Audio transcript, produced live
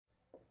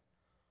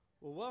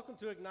Well, welcome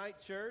to Ignite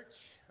Church.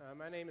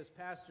 My name is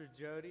Pastor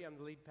Jody. I'm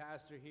the lead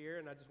pastor here,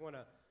 and I just want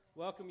to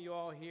welcome you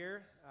all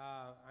here.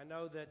 I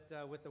know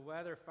that with the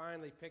weather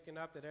finally picking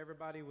up, that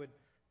everybody would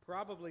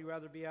probably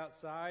rather be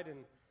outside,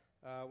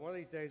 and one of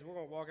these days we're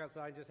going to walk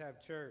outside and just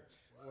have church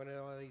one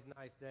of these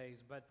nice days.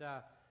 But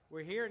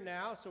we're here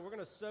now, so we're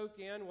going to soak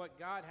in what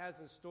God has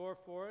in store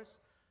for us.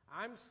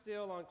 I'm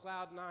still on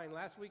cloud nine.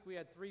 Last week we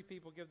had 3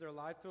 people give their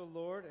life to the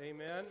Lord.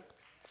 Amen.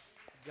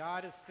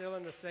 God is still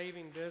in the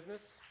saving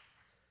business.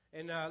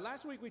 And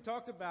last week we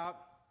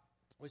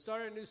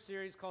started a new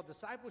series called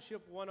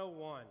Discipleship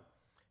 101.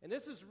 And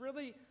this is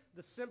really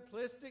the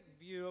simplistic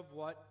view of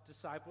what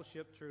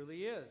discipleship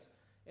truly is.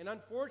 And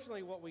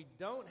unfortunately, what we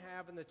don't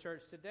have in the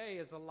church today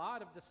is a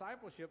lot of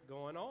discipleship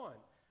going on.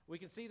 We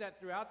can see that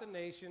throughout the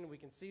nation. We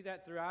can see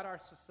that throughout our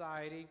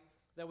society,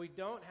 that we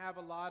don't have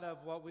a lot of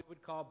what we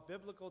would call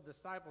biblical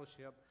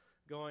discipleship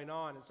going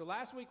on. And so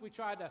last week we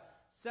tried to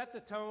set the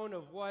tone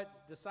of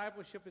what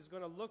discipleship is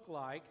going to look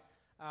like.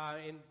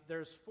 And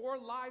there's 4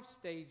 life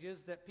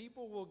stages that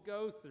people will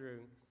go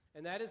through,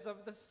 and that is of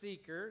the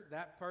seeker,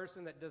 that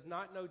person that does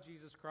not know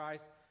Jesus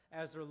Christ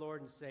as their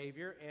Lord and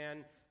Savior,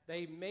 and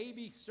they may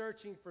be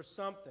searching for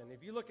something.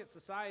 If you look at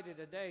society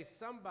today,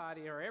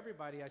 somebody, or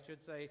everybody I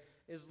should say,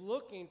 is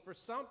looking for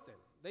something.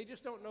 They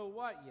just don't know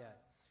what yet.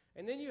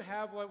 And then you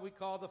have what we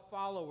call the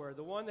follower,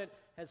 the one that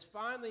has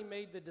finally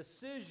made the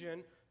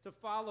decision to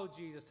follow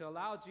Jesus, to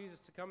allow Jesus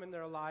to come in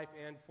their life,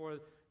 and for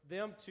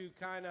them to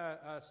kind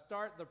of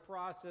start the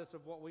process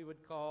of what we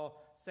would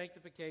call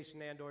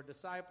sanctification and or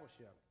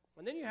discipleship.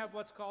 And then you have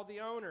what's called the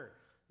owner.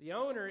 The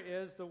owner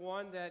is the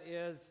one that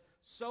is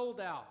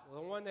sold out,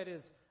 the one that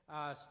is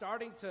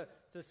starting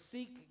to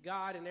seek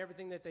God in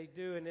everything that they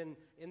do, and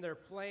in their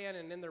plan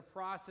and in their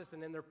process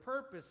and in their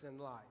purpose in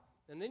life.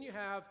 And then you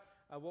have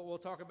what we'll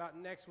talk about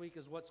next week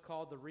is what's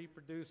called the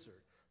reproducer.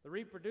 The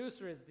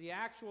reproducer is the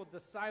actual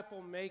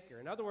disciple maker.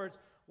 In other words,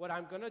 what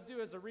I'm going to do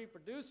as a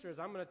reproducer is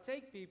I'm going to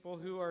take people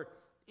who are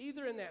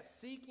either in that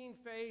seeking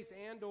phase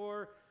and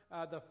or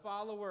the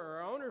follower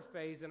or owner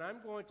phase, and I'm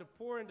going to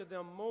pour into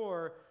them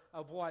more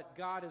of what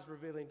God is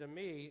revealing to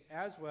me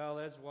as well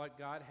as what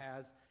God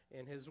has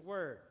in His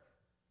Word.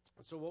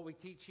 So what we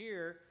teach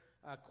here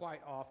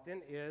quite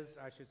often is,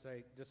 I should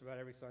say just about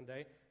every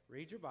Sunday,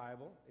 read your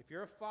Bible. If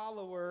you're a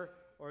follower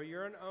or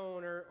you're an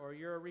owner or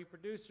you're a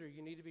reproducer,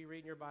 you need to be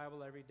reading your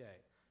Bible every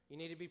day. You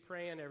need to be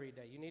praying every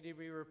day. You need to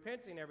be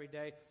repenting every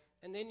day.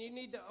 And then you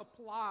need to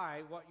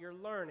apply what you're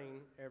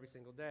learning every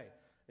single day.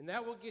 And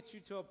that will get you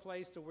to a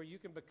place to where you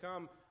can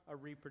become a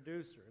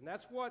reproducer. And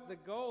that's what the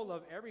goal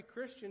of every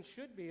Christian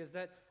should be, is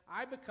that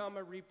I become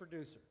a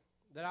reproducer.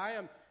 That I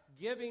am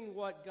giving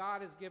what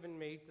God has given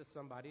me to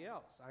somebody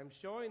else. I'm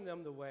showing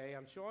them the way.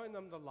 I'm showing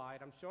them the light.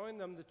 I'm showing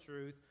them the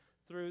truth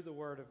through the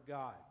Word of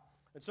God.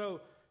 And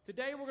so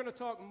today we're going to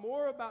talk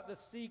more about the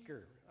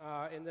seeker.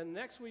 And then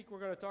next week we're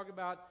going to talk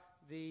about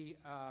the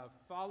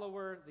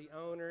follower, the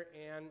owner,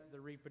 and the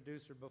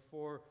reproducer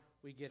before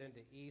we get into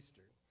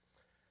Easter.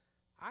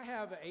 I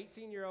have an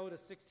 18-year-old, a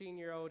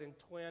 16-year-old, and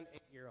twin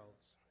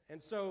 8-year-olds.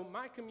 And so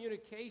my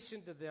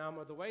communication to them,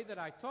 or the way that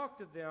I talk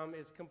to them,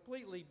 is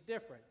completely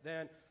different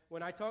than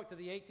when I talk to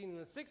the 18 and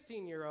the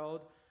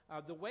 16-year-old.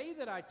 The way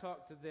that I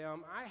talk to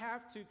them, I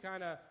have to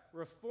kind of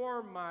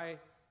reform my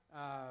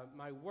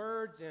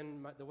words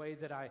and the way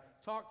that I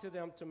talk to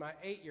them to my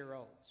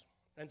 8-year-olds.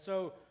 And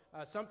so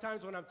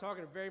sometimes when I'm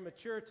talking very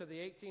mature to the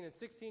 18 and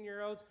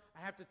 16-year-olds,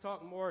 I have to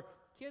talk more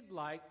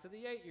kid-like to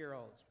the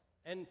 8-year-olds.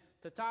 And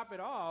to top it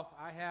off,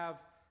 I have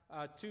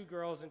 2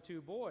 girls and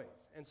 2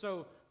 boys. And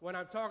so when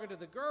I'm talking to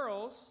the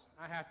girls,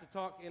 I have to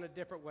talk in a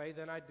different way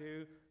than I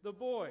do the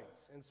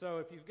boys. And so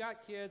if you've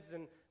got kids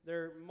and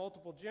they're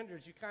multiple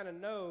genders, you kind of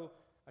know,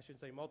 I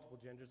shouldn't say multiple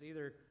genders,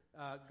 either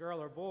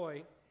girl or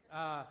boy,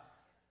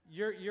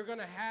 you're going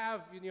to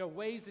have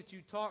ways that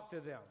you talk to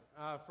them.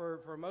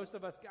 For most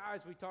of us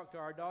guys, we talk to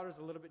our daughters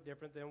a little bit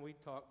different than we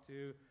talk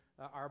to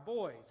our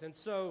boys. And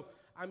so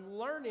I'm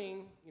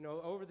learning,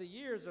 over the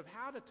years of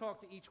how to talk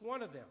to each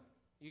one of them.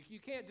 You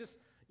can't just,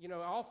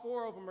 all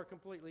 4 of them are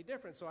completely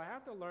different. So I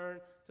have to learn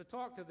to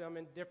talk to them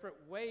in different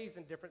ways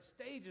and different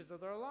stages of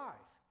their life.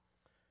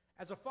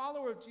 As a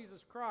follower of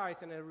Jesus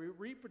Christ and a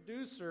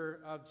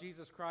reproducer of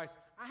Jesus Christ,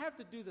 I have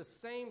to do the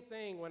same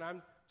thing when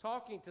I'm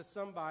talking to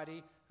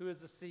somebody who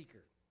is a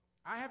seeker.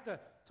 I have to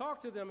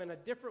talk to them in a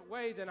different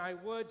way than I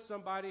would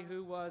somebody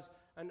who was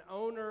an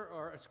owner,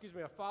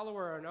 a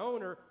follower or an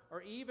owner,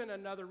 or even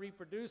another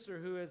reproducer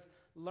who is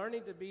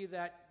learning to be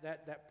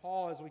that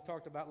Paul, as we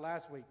talked about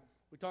last week.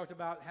 We talked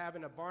about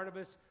having a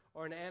Barnabas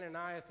or an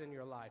Ananias in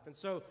your life. And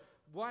so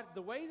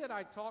the way that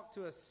I talk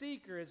to a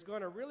seeker is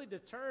going to really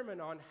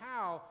determine on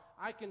how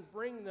I can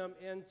bring them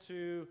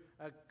into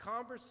a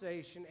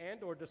conversation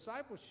and or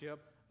discipleship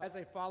as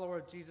a follower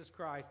of Jesus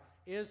Christ,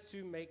 is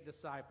to make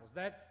disciples.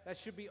 That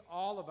should be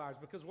all of ours,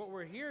 because what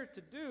we're here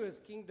to do is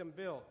kingdom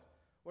build.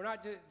 We're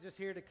not just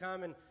here to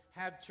come and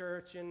have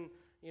church and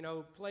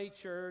play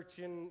church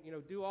and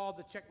do all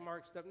the check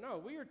mark stuff. No,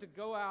 we are to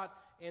go out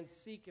and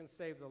seek and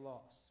save the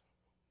lost.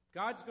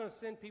 God's going to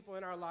send people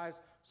in our lives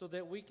so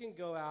that we can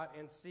go out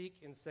and seek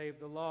and save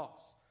the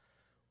lost.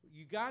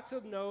 You got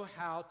to know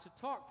how to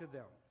talk to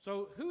them.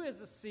 So who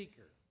is a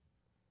seeker?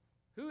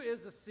 Who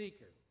is a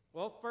seeker?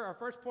 Well, for our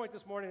first point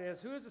this morning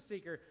is, who is a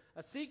seeker?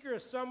 A seeker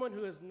is someone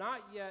who is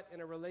not yet in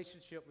a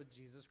relationship with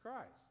Jesus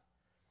Christ.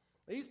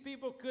 These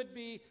people could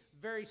be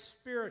very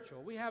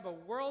spiritual. We have a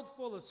world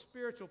full of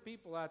spiritual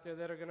people out there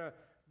that are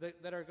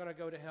going to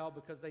go to hell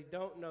because they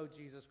don't know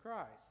Jesus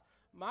Christ.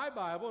 My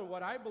Bible and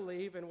what I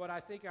believe and what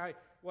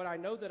I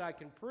know that I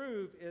can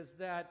prove is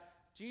that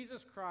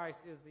Jesus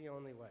Christ is the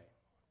only way.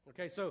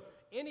 Okay, so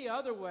any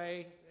other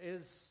way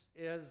is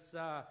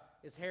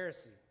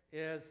heresy,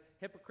 is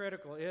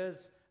hypocritical,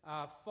 is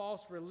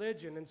false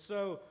religion. And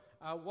so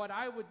what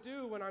I would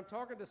do when I'm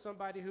talking to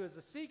somebody who is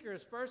a seeker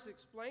is first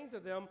explain to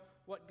them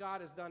what God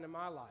has done in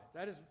my life.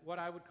 That is what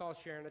I would call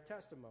sharing a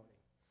testimony.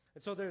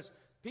 And so there's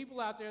people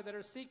out there that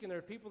are seeking. There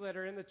are people that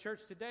are in the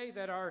church today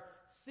that are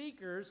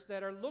seekers,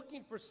 that are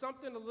looking for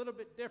something a little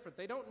bit different.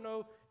 They don't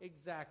know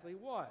exactly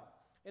what.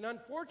 And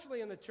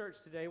unfortunately in the church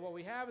today, what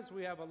we have is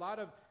we have a lot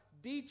of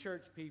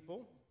de-church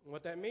people. And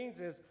what that means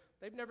is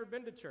they've never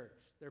been to church.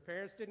 Their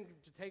parents didn't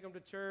take them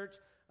to church.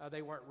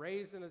 They weren't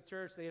raised in the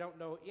church. They don't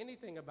know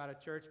anything about a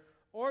church.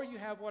 Or you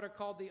have what are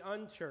called the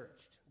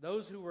unchurched,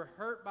 those who were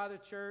hurt by the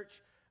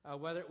church,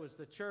 whether it was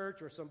the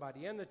church or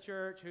somebody in the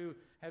church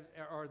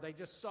or they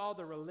just saw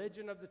the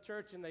religion of the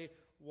church and they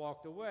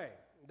walked away.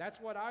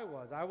 That's what I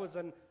was. I was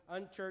an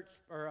unchurched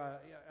or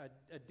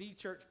a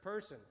de-churched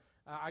person.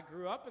 I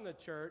grew up in the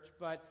church,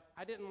 but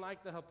I didn't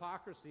like the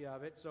hypocrisy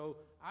of it, so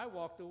I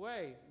walked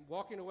away,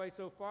 walking away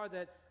so far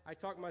that I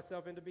talked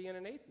myself into being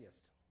an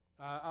atheist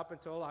up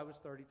until I was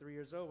 33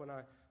 years old when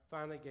I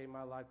finally gave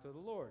my life to the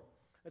Lord.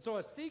 And so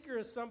a seeker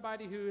is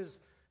somebody who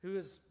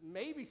is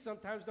maybe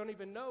sometimes don't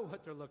even know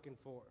what they're looking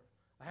for.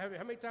 How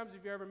many times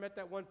have you ever met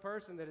that one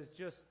person that is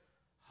just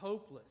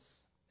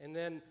hopeless? And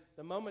then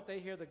the moment they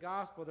hear the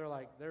gospel,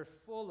 they're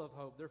full of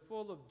hope. They're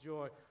full of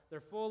joy.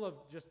 They're full of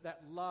just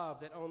that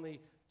love that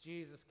only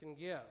Jesus can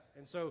give.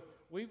 And so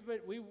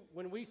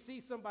when we see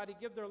somebody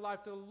give their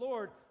life to the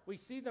Lord, we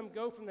see them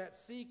go from that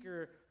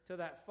seeker to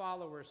that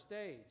follower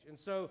stage. And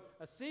so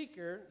a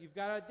seeker, you've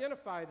got to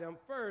identify them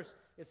first,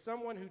 is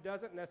someone who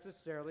doesn't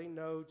necessarily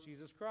know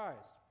Jesus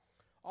Christ.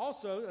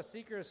 Also, a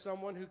seeker is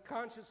someone who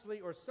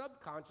consciously or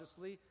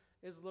subconsciously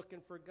is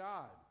looking for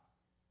God.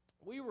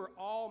 We were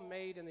all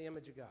made in the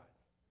image of God.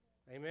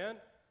 Amen?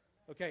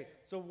 Okay,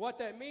 so what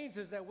that means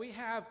is that we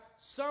have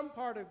some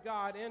part of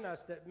God in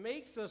us that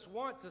makes us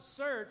want to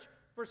search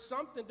for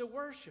something to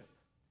worship.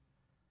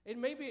 It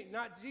may be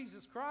not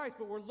Jesus Christ,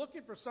 but we're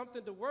looking for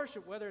something to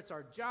worship, whether it's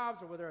our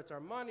jobs or whether it's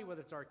our money,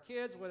 whether it's our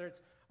kids, whether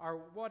it's our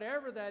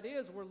whatever that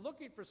is, we're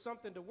looking for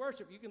something to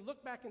worship. You can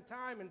look back in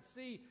time and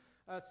see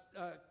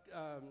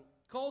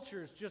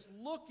cultures just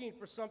looking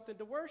for something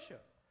to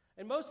worship.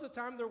 And most of the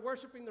time, they're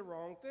worshiping the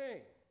wrong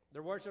thing.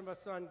 They're worshiping a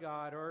sun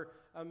god or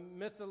a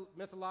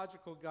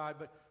mythological god.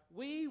 But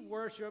we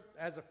worship,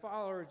 as a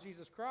follower of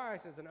Jesus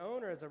Christ, as an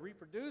owner, as a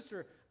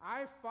reproducer,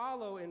 I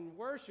follow and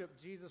worship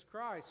Jesus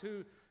Christ,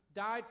 who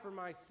died for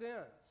my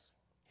sins.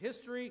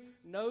 History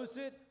knows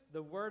it.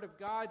 The Word of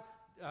God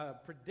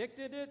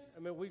predicted it. I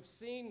mean, we've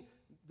seen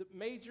the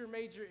major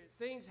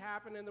things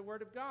happen in the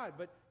Word of God.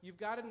 But you've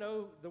got to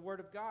know the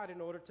Word of God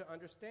in order to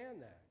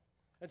understand that.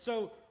 And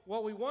so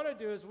what we want to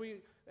do is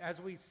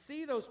as we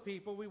see those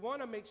people, we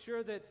want to make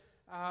sure that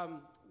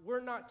we're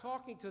not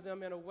talking to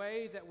them in a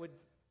way that would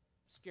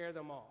scare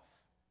them off.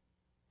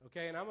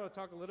 Okay, and I'm going to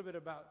talk a little bit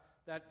about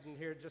that in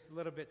here just a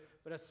little bit.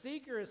 But a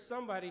seeker is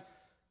somebody,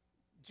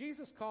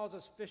 Jesus calls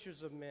us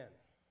fishers of men.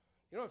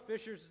 You know what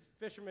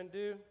fishermen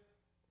do?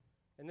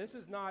 And this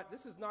is not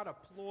a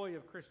ploy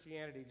of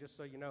Christianity, just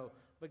so you know.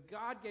 But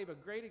God gave a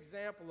great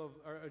example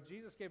or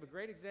Jesus gave a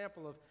great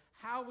example of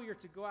how we are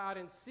to go out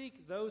and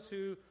seek those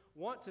who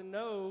want to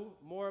know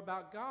more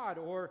about God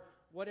or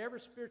whatever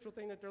spiritual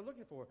thing that they're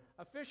looking for.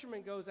 A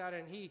fisherman goes out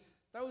and he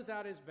throws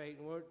out his bait,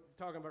 and we're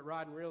talking about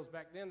rod and reels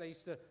back then. They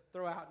used to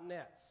throw out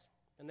nets,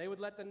 and they would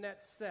let the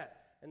net set,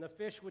 and the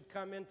fish would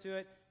come into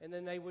it, and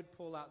then they would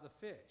pull out the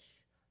fish.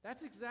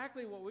 That's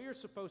exactly what we are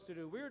supposed to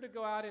do. We are to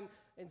go out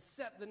and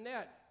set the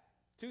net.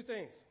 Two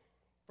things.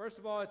 First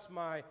of all, it's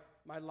my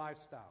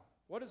lifestyle.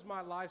 What does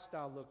my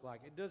lifestyle look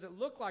like? Does it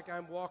look like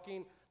I'm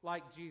walking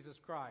like Jesus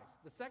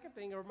Christ? The second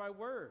thing are my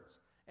words.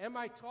 Am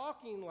I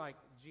talking like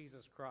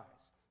Jesus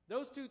Christ?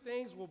 Those two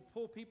things will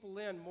pull people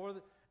in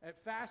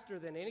faster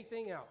than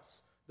anything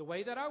else. The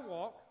way that I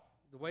walk,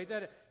 the way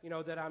that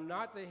that I'm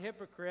not the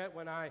hypocrite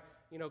when I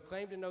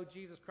claim to know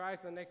Jesus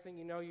Christ, and the next thing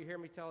you know, you hear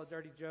me tell a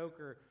dirty joke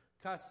or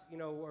cuss,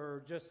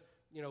 or just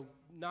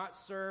not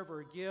serve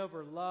or give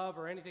or love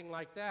or anything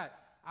like that.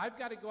 I've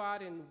got to go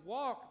out and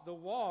walk the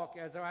walk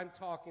as I'm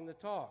talking the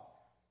talk.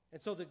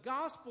 And so the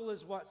gospel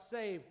is what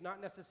saved,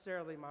 not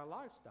necessarily my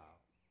lifestyle.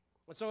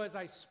 And so as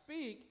I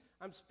speak,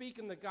 I'm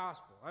speaking the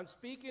gospel. I'm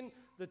speaking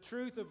the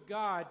truth of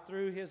God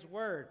through His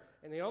Word.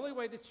 And the only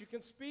way that you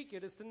can speak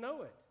it is to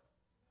know it.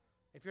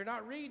 If you're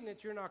not reading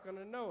it, you're not going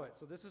to know it.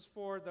 So this is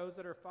for those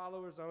that are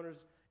followers,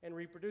 owners, and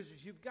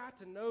reproduces. You've got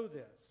to know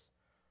this.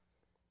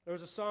 There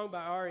was a song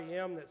by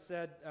REM that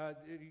said,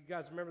 you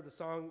guys remember the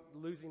song,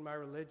 Losing My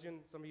Religion?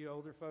 Some of you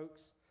older folks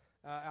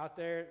out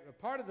there. A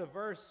part of the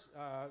verse,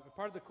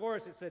 part of the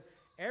chorus, it said,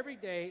 every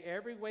day,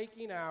 every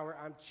waking hour,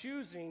 I'm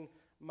choosing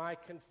my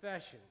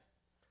confession.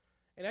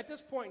 And at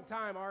this point in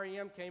time,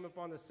 REM came up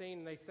on the scene,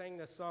 and they sang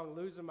this song,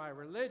 Losing My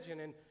Religion.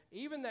 And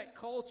even that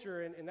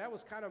culture, and that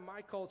was kind of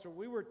my culture,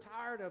 we were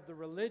tired of the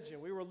religion.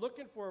 We were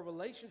looking for a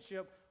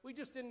relationship. We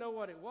just didn't know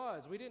what it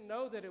was. We didn't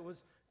know that it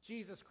was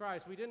Jesus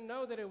Christ. We didn't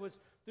know that it was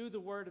through the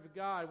Word of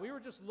God. We were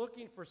just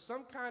looking for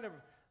some kind of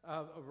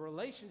a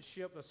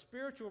relationship, a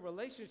spiritual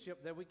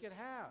relationship that we could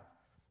have.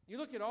 You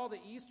look at all the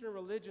Eastern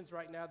religions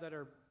right now that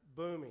are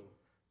booming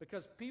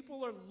because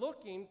people are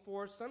looking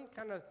for some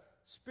kind of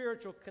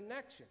spiritual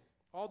connection.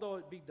 Although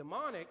it be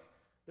demonic,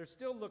 they're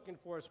still looking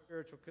for a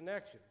spiritual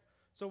connection.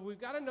 So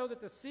we've got to know that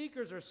the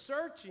seekers are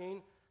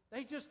searching.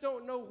 They just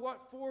don't know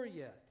what for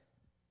yet.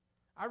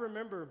 I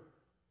remember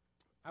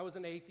I was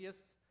an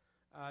atheist.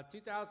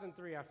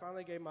 2003, I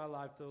finally gave my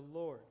life to the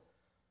Lord.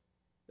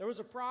 There was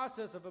a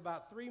process of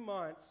about 3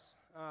 months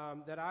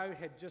that I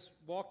had just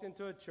walked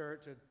into a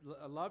church,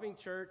 a loving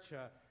church,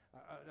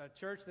 a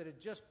church that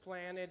had just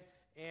planted.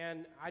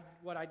 And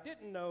what I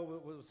didn't know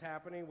what was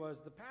happening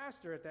was the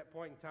pastor at that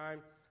point in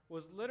time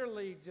was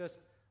literally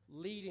just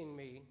leading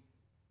me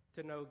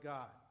to know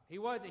God.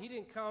 He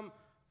didn't come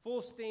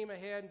full steam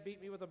ahead and beat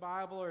me with a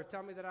Bible or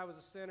tell me that I was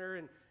a sinner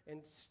and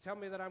tell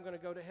me that I'm going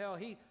to go to hell.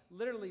 He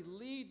literally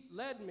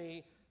led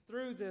me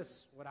through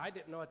this, what I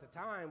didn't know at the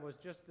time was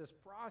just this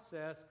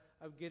process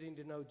of getting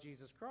to know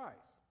Jesus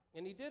Christ.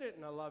 And he did it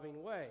in a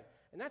loving way.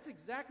 And that's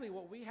exactly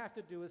what we have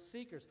to do as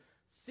seekers.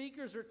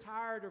 Seekers are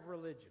tired of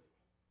religion.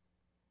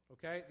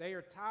 Okay? They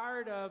are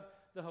tired of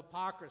the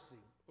hypocrisy.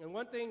 And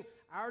one thing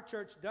our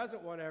church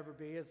doesn't want to ever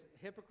be is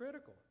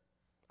hypocritical.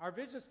 Our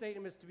vision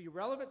statement is to be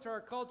relevant to our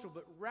culture,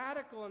 but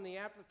radical in the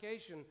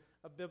application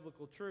of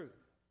biblical truth.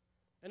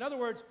 In other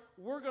words,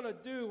 we're going to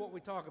do what we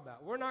talk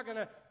about. We're not going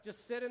to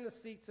just sit in the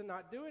seats and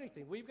not do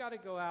anything. We've got to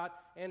go out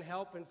and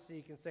help and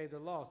seek and save the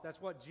lost. That's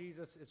what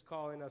Jesus is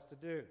calling us to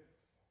do.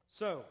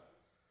 So,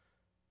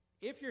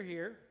 if you're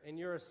here and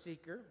you're a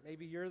seeker,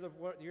 maybe you're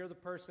the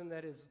person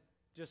that is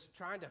just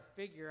trying to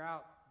figure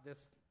out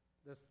this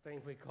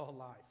thing we call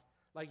life.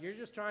 Like you're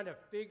just trying to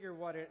figure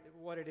what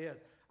it is.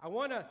 I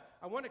want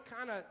to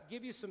kind of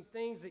give you some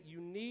things that you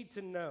need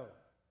to know.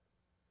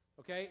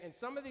 Okay? And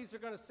some of these are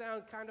going to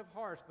sound kind of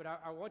harsh, but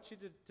I want you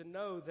to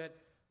know that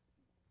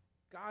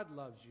God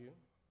loves you,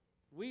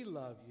 we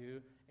love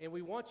you, and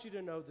we want you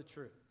to know the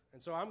truth.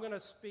 And so I'm going to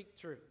speak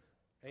truth.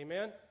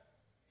 Amen?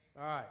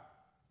 All right.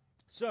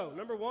 So,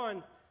 number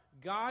one,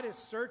 God is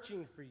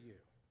searching for you.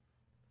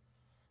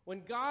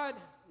 When God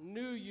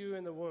knew you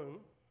in the womb,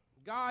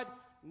 God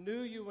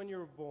knew you when you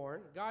were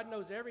born. God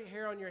knows every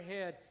hair on your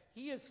head.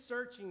 He is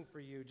searching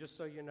for you, just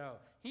so you know.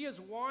 He is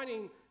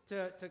wanting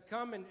to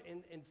come and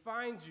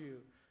find you.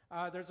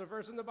 There's a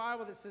verse in the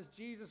Bible that says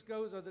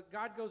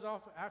God goes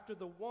off after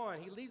the one.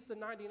 He leaves the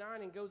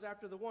 99 and goes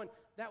after the one.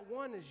 That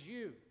one is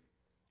you.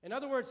 In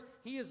other words,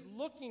 he is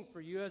looking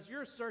for you as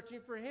you're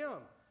searching for him.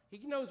 He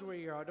knows where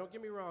you are. Don't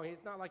get me wrong.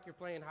 It's not like you're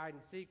playing hide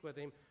and seek with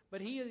him.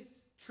 But he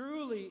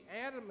truly,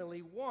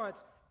 adamantly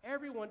wants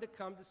everyone to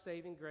come to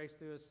saving grace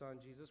through his son,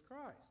 Jesus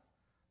Christ.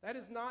 That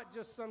is not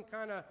just some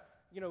kind of,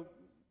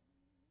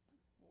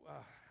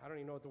 I don't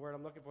even know what the word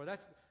I'm looking for.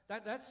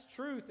 That's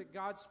truth that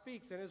God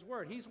speaks in his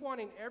word. He's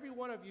wanting every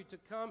one of you to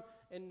come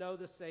and know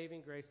the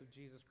saving grace of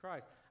Jesus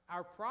Christ.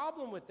 Our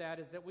problem with that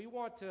is that we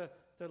want to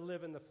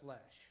live in the flesh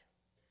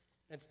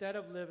instead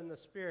of live in the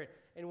Spirit.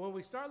 And when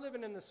we start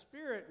living in the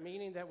Spirit,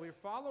 meaning that we're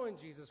following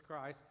Jesus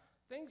Christ,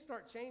 things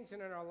start changing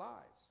in our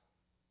lives.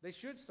 They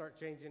should start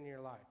changing in your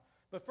life.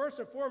 But first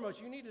and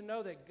foremost, you need to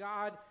know that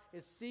God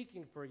is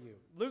seeking for you.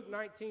 Luke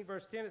 19,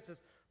 verse 10, it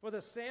says, "For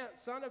the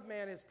Son of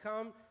Man is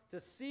come to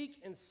seek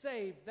and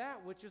save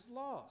that which is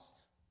lost."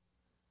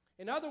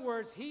 In other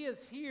words, he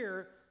is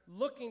here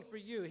looking for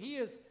you. He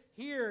is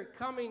here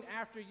coming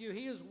after you.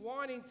 He is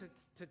wanting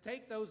to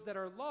take those that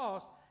are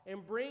lost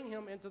and bring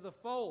him into the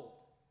fold.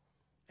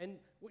 And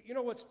you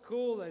know what's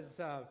cool is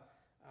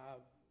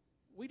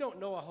we don't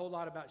know a whole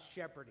lot about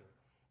shepherding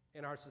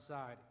in our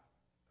society.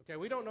 Okay,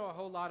 we don't know a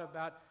whole lot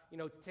about,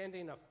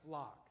 tending a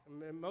flock.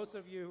 And most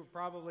of you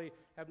probably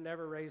have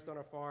never raised on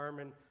a farm,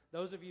 and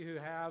those of you who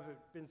have,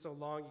 it's been so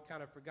long you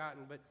kind of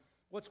forgotten. But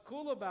what's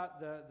cool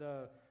about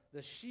the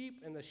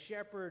sheep and the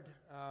shepherd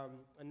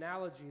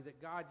analogy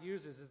that God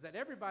uses is that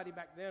everybody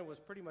back then was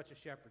pretty much a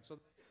shepherd. So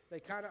they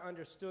kind of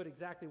understood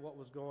exactly what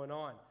was going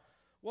on.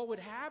 What would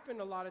happen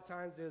a lot of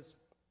times is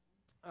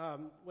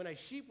when a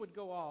sheep would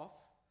go off,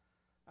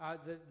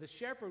 the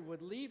shepherd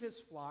would leave his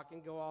flock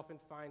and go off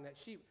and find that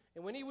sheep.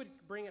 And when he would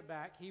bring it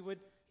back, he would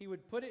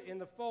put it in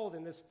the fold.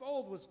 And this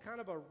fold was kind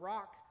of a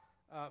rock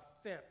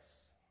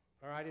fence.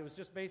 All right, it was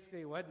just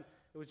basically,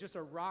 it was just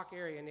a rock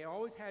area. And they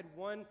always had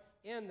one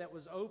end that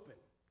was open.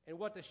 And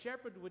what the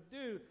shepherd would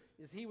do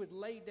is he would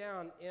lay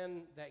down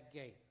in that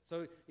gate.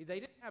 So if they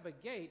didn't have a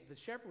gate, the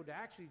shepherd would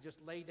actually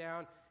just lay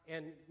down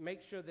and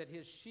make sure that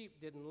his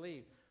sheep didn't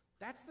leave.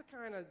 That's the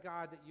kind of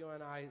God that you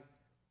and I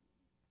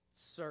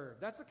serve.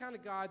 That's the kind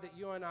of God that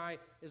you and I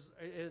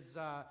is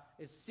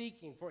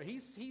seeking for.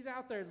 He's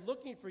out there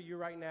looking for you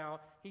right now.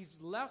 He's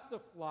left the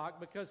flock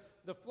because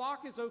the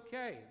flock is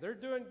okay. They're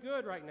doing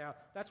good right now.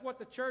 That's what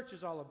the church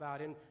is all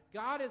about. And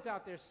God is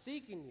out there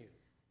seeking you.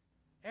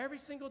 Every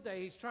single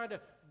day, he's trying to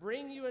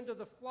bring you into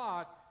the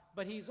flock,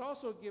 but he's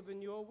also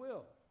giving you a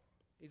will.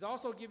 He's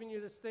also giving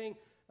you this thing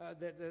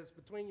that's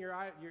between your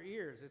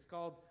ears. It's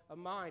called a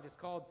mind. It's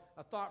called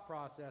a thought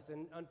process.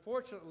 And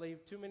unfortunately,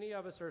 too many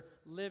of us are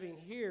living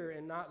here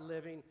and not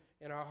living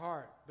in our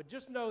heart. But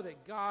just know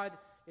that God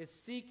is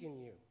seeking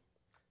you.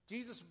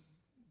 Jesus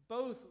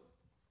both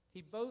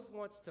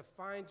wants to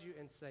find you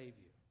and save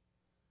you.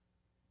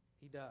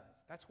 He does.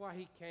 That's why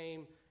he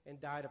came and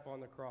died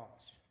upon the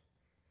cross.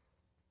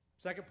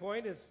 Second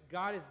point is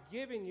God is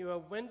giving you a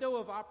window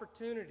of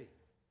opportunity.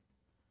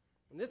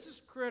 And this is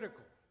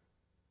critical.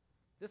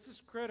 This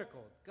is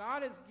critical.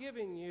 God is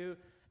giving you,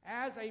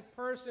 as a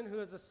person who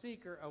is a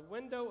seeker, a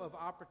window of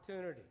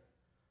opportunity.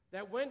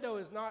 That window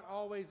is not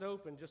always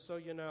open, just so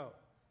you know.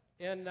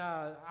 In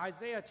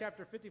Isaiah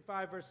chapter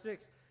 55, verse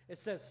 6, it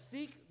says,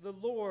 "Seek the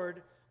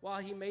Lord while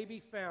he may be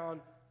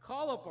found.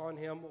 Call upon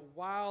him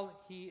while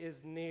he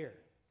is near."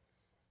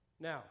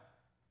 Now,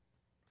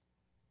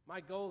 my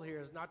goal here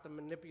is not to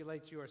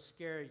manipulate you or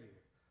scare you,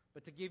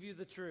 but to give you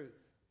the truth.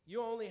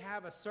 You only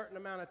have a certain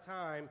amount of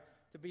time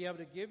to be able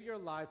to give your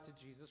life to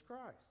Jesus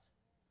Christ.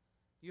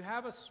 You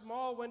have a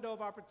small window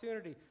of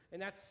opportunity, and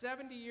that's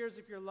 70 years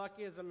if you're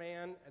lucky as a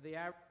man at the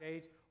average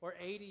age, or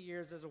 80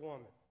 years as a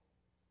woman.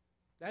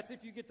 That's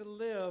if you get to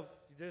live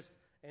just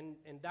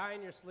and die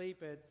in your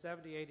sleep at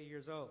 70, 80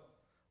 years old.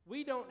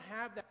 We don't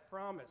have that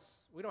promise.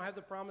 We don't have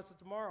the promise of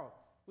tomorrow.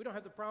 We don't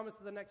have the promise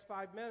of the next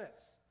 5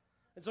 minutes.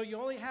 And so you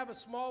only have a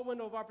small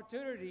window of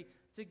opportunity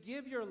to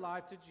give your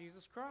life to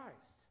Jesus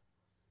Christ.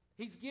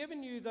 He's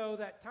given you, though,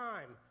 that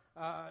time.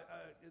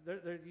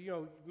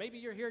 Maybe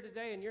you're here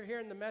today and you're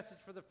hearing the message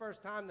for the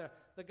first time,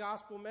 the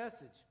gospel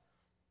message.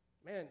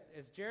 Man,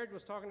 as Jared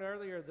was talking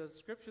earlier, the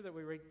scripture that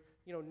we read,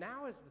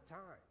 now is the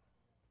time.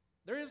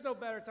 There is no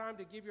better time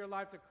to give your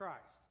life to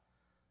Christ.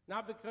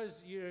 Not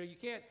because you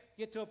can't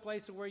get to a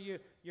place where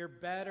you're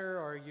better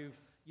or you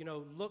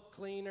look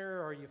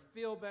cleaner or you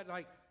feel better.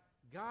 Like,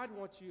 God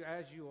wants you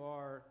as you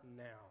are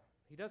now.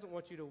 He doesn't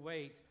want you to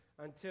wait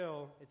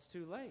until it's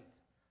too late.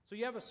 So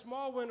you have a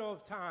small window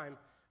of time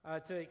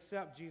to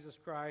accept Jesus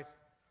Christ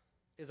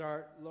as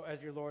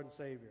your Lord and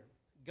Savior.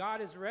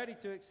 God is ready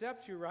to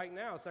accept you right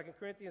now. 2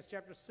 Corinthians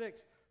chapter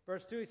 6,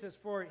 verse 2, he says,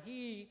 "For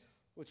he,"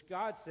 which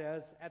God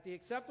says, "at the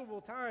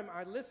acceptable time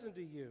I listened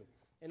to you,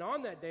 and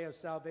on that day of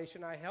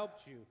salvation I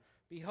helped you.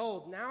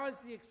 Behold, now is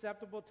the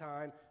acceptable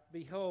time.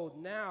 Behold,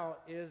 now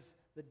is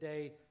the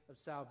day of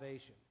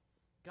salvation."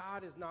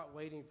 God is not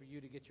waiting for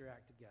you to get your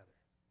act together.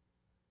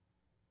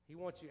 He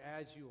wants you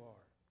as you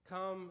are.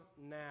 Come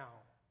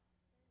now,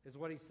 is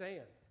what he's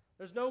saying.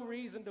 There's no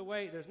reason to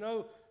wait. There's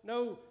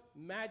no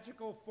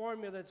magical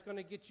formula that's going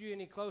to get you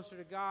any closer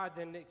to God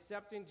than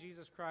accepting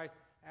Jesus Christ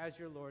as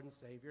your Lord and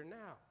Savior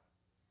now.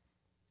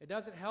 It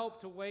doesn't help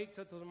to wait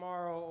till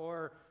tomorrow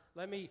or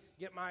let me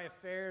get my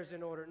affairs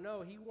in order.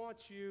 No, he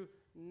wants you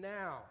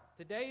now.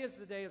 Today is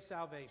the day of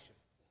salvation,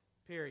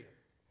 period.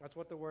 That's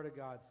what the Word of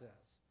God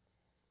says.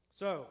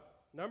 So,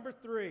 number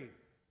 3,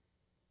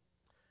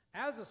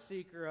 as a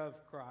seeker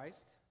of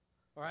Christ,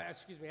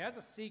 as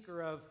a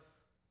seeker of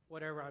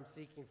whatever I'm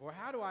seeking for,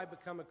 how do I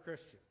become a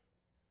Christian?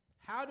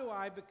 How do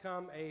I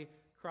become a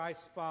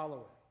Christ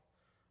follower?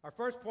 Our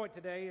first point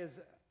today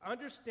is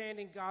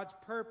understanding God's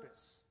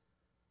purpose.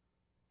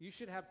 You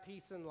should have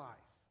peace in life.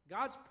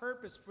 God's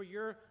purpose for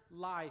your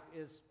life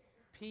is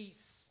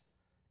peace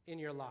in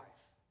your life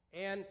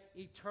and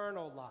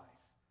eternal life.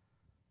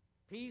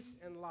 Peace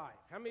and life.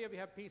 How many of you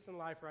have peace in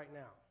life right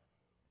now?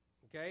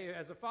 Okay,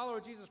 as a follower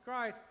of Jesus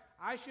Christ,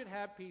 I should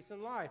have peace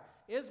in life.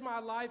 Is my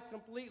life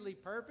completely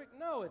perfect?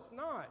 No, it's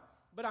not.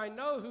 But I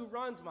know who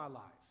runs my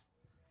life.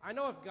 I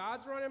know if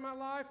God's running my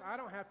life, I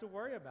don't have to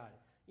worry about it.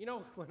 You know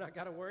when I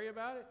got to worry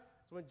about it?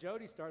 It's when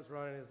Jody starts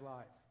running his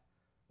life.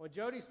 When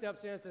Jody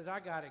steps in and says, "I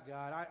got it,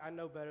 God. I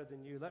know better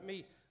than you. Let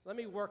me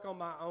work on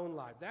my own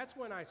life." That's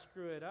when I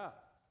screw it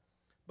up.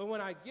 But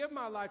when I give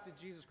my life to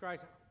Jesus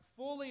Christ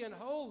fully and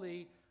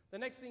wholly, the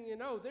next thing you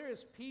know, there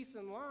is peace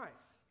in life.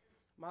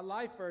 My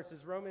life verse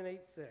is Romans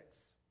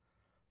 8:6.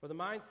 "For the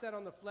mind set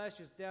on the flesh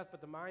is death,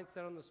 but the mind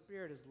set on the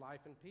spirit is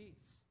life and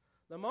peace."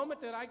 The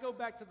moment that I go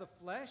back to the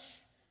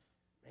flesh,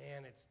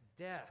 man, it's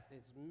death,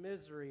 it's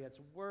misery, it's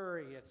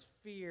worry, it's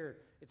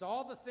fear. It's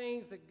all the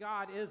things that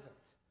God isn't.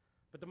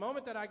 But the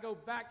moment that I go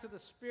back to the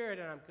Spirit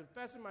and I'm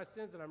confessing my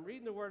sins and I'm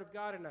reading the Word of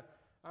God and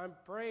I'm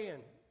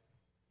praying,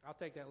 I'll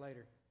take that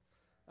later.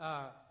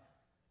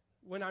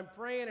 When I'm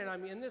praying and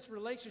I'm in this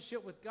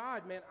relationship with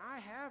God, man, I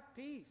have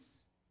peace.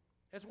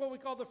 It's what we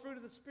call the fruit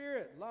of the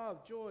Spirit: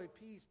 love, joy,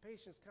 peace,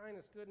 patience,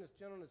 kindness, goodness,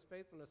 gentleness,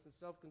 faithfulness, and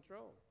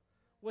self-control.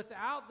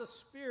 Without the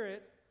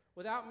Spirit,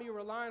 without me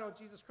relying on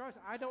Jesus Christ,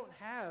 I don't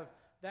have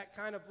that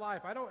kind of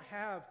life. I don't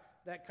have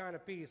that kind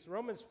of peace.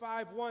 Romans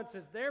 5:1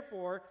 says,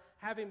 therefore,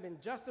 having been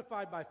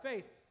justified by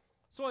faith,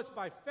 so it's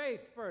by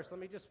faith first. Let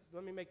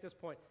me make this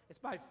point. It's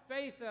by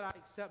faith that I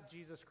accept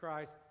Jesus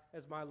Christ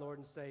as my Lord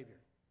and Savior.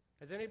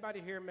 Has anybody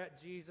here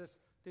met Jesus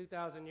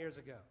 2,000 years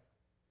ago?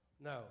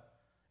 No.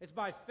 It's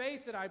by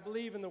faith that I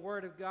believe in the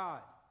Word of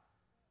God.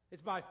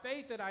 It's by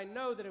faith that I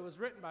know that it was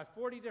written by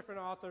 40 different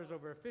authors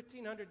over a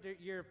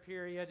 1,500-year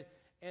period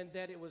and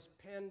that it was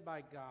penned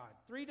by God.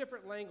 3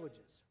 different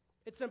languages.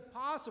 It's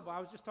impossible. I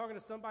was just talking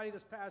to somebody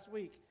this past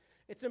week.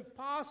 It's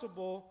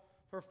impossible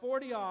for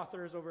 40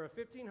 authors over a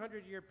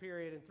 1,500-year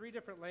period in 3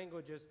 different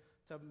languages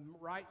to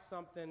write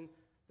something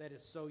that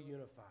is so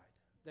unified,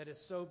 that is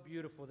so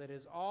beautiful, that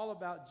is all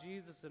about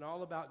Jesus and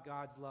all about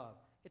God's love.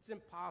 It's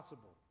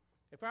impossible.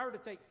 If I were to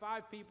take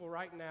 5 people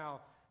right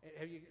now,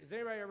 has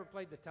anybody ever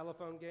played the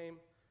telephone game?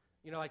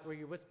 You know, like where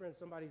you whisper in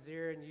somebody's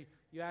ear and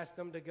you ask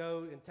them to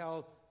go and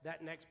tell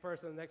that next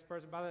person, the next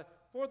person. By the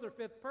 4th or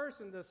 5th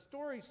person, the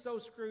story's so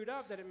screwed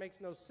up that it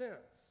makes no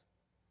sense.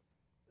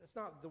 That's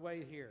not the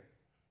way here.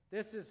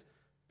 This is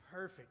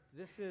perfect.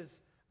 This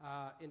is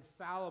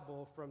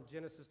infallible from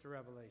Genesis to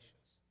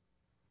Revelations.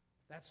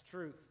 That's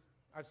truth.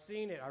 I've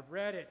seen it. I've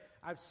read it.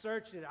 I've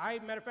searched it.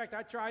 Matter of fact,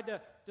 I tried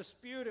to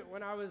dispute it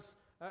when I was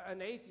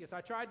an atheist.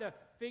 I tried to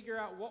figure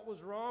out what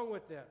was wrong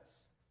with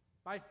this.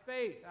 By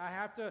faith, I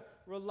have to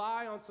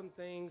rely on some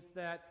things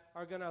that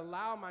are going to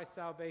allow my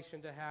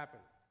salvation to happen.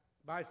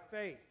 By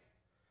faith,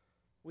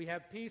 we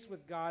have peace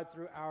with God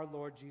through our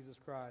Lord Jesus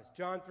Christ.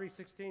 John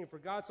 3:16, for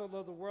God so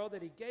loved the world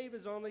that he gave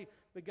his only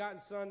begotten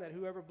Son, that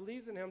whoever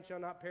believes in him shall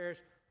not perish,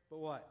 but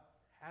what?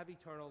 Have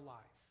eternal life.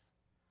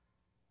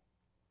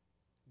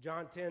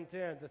 John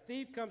 10:10, the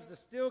thief comes to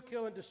steal,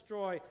 kill, and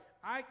destroy.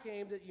 I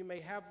came that you may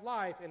have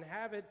life and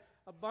have it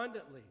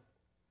abundantly.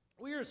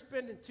 We are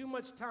spending too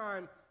much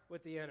time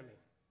with the enemy.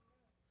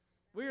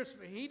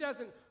 He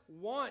doesn't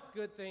want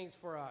good things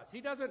for us.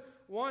 He doesn't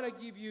want to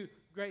give you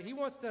great. He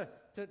wants to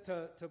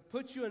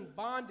put you in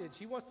bondage.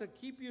 He wants to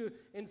keep you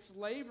in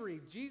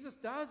slavery. Jesus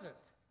doesn't.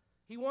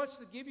 He wants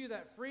to give you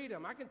that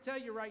freedom. I can tell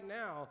you right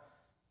now,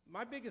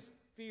 my biggest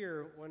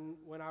fear when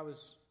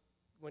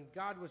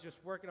God was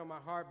just working on my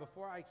heart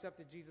before I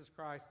accepted Jesus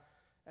Christ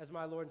as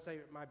my Lord and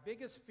Savior, my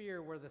biggest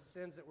fear were the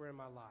sins that were in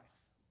my life.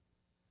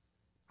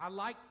 I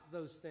liked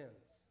those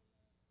sins.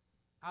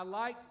 I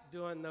liked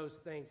doing those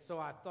things, so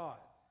I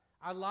thought.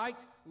 I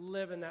liked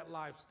living that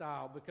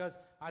lifestyle because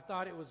I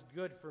thought it was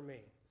good for me.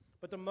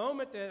 But the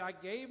moment that I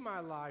gave my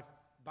life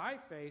by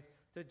faith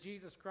to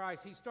Jesus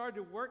Christ, he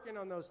started working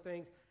on those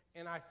things,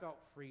 and I felt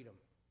freedom.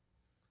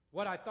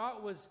 What I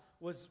thought was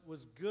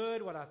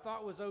good, what I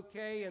thought was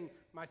okay in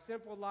my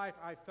simple life,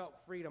 I felt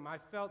freedom. I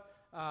felt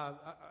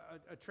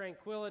a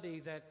tranquility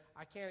that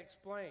I can't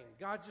explain.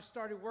 God just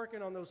started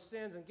working on those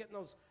sins and getting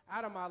those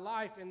out of my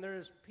life, and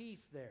there's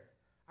peace there.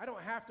 I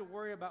don't have to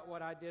worry about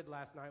what I did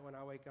last night when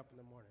I wake up in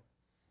the morning.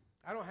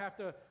 I don't have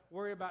to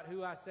worry about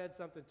who I said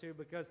something to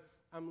because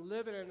I'm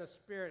living in the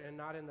Spirit and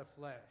not in the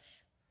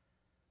flesh.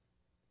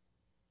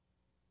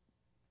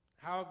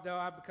 How do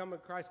I become a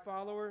Christ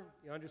follower?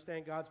 You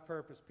understand God's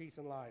purpose, peace,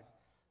 and life.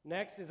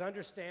 Next is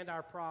understand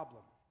our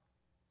problem.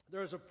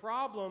 There's a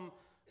problem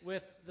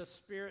with the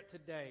Spirit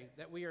today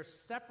that we are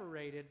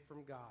separated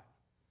from God.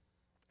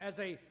 As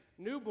a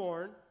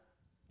newborn,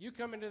 you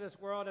come into this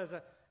world as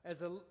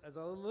a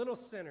little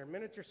sinner,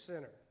 miniature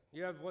sinner.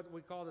 You have what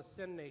we call the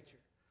sin nature.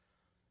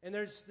 And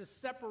there's this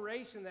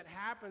separation that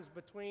happens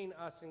between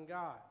us and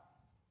God.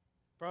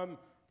 From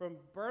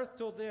birth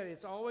till then,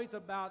 it's always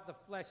about the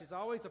flesh. It's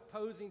always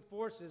opposing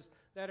forces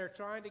that are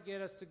trying to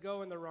get us to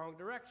go in the wrong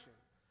direction.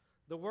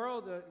 The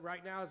world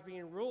right now is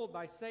being ruled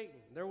by Satan.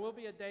 There will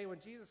be a day when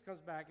Jesus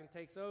comes back and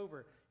takes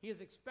over. He is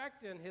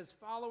expecting his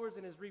followers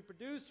and his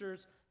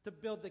reproducers to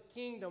build the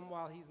kingdom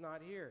while he's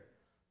not here.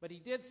 But he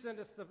did send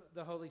us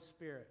the Holy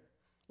Spirit.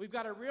 We've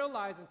got to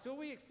realize until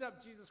we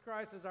accept Jesus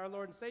Christ as our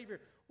Lord and Savior,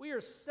 we are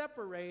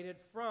separated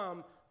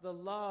from the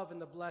love and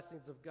the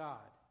blessings of God.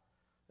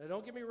 Now,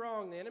 don't get me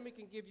wrong, the enemy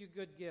can give you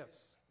good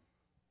gifts,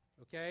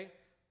 okay?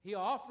 He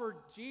offered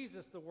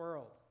Jesus the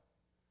world.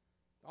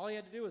 All he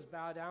had to do was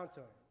bow down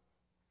to him.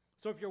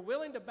 So if you're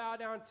willing to bow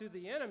down to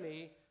the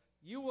enemy,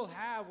 you will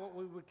have what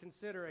we would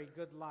consider a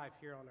good life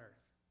here on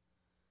earth.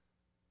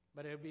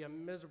 But it would be a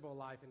miserable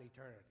life in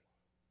eternity.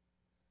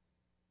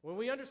 When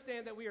we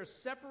understand that we are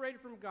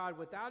separated from God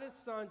without his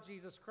Son,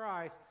 Jesus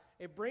Christ,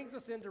 it brings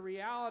us into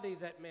reality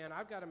that, man,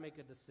 I've got to make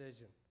a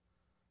decision.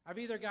 I've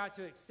either got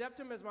to accept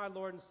him as my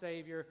Lord and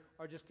Savior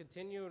or just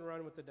continue and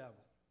run with the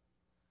devil.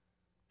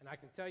 And I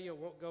can tell you it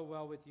won't go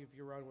well with you if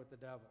you run with the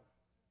devil.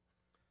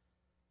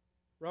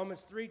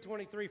 Romans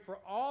 3:23, for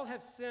all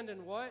have sinned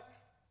and what?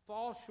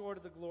 Fall short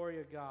of the glory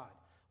of God.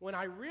 When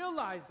I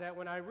realize that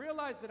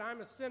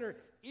I'm a sinner,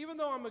 even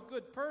though I'm a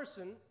good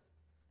person,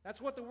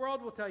 that's what the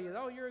world will tell you.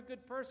 Oh, you're a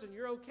good person.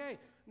 You're okay.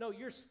 No,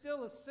 you're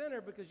still a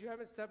sinner because you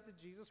haven't accepted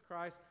Jesus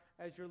Christ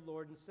as your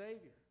Lord and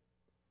Savior.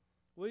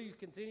 Will you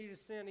continue to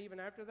sin even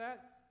after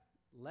that?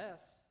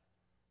 Less.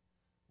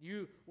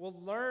 You will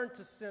learn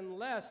to sin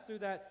less through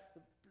that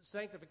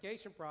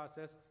sanctification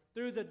process,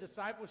 through the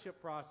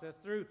discipleship process,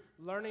 through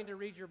learning to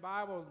read your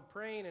Bible and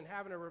praying and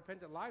having a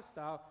repentant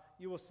lifestyle.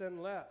 You will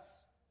sin less.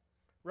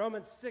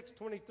 Romans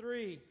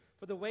 6:23,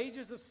 for the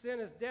wages of sin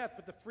is death,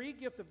 but the free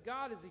gift of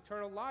God is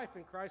eternal life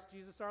in Christ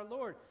Jesus our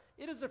Lord.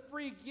 It is a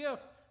free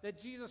gift that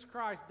Jesus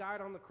Christ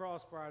died on the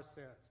cross for our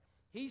sins.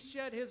 He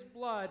shed his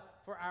blood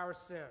for our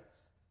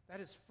sins. That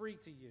is free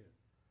to you.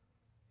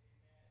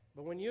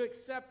 But when you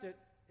accept it,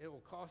 it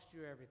will cost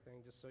you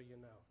everything, just so you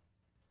know.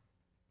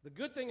 The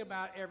good thing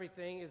about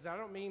everything is I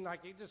don't mean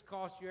like it just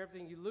costs you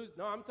everything you lose.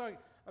 No, I'm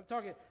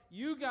talking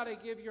you got to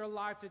give your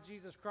life to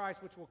Jesus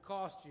Christ, which will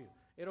cost you.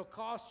 It'll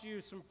cost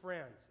you some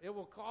friends. It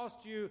will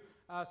cost you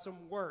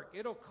some work.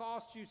 It'll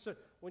cost you some.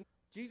 When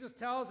Jesus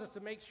tells us to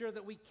make sure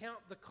that we count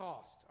the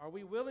cost. Are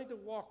we willing to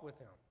walk with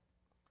him?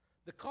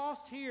 The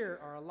costs here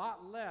are a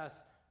lot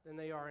less than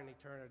they are in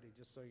eternity,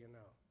 just so you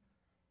know.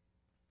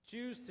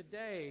 Choose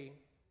today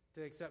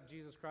to accept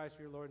Jesus Christ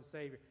your Lord and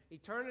Savior.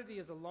 Eternity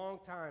is a long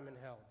time in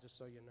hell, just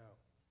so you know,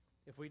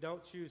 if we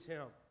don't choose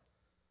him.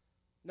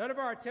 None of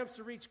our attempts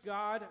to reach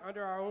God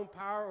under our own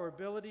power or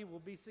ability will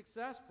be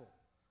successful.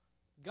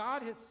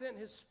 God has sent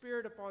his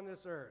Spirit upon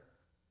this earth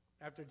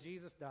after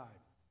Jesus died.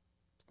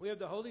 We have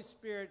the Holy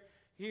Spirit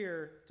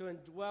here to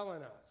indwell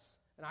in us.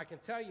 And I can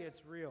tell you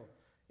it's real.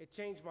 It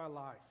changed my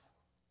life.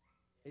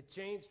 It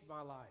changed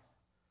my life.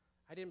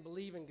 I didn't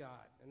believe in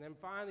God. And then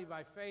finally,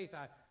 by faith,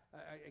 I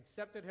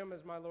accepted him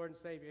as my Lord and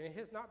Savior. And it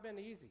has not been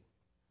easy.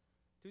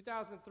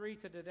 2003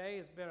 to today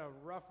has been a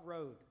rough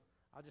road.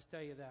 I'll just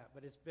tell you that.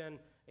 But it's been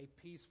a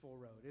peaceful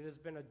road. It has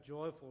been a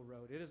joyful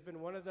road. It has been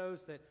one of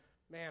those that,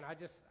 man, I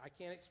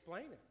can't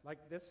explain it.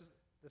 Like this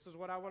is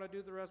what I want to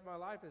do the rest of my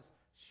life, is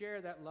share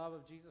that love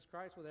of Jesus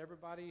Christ with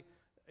everybody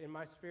in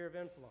my sphere of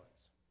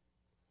influence.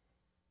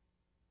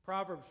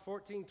 Proverbs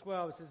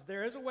 14:12 says,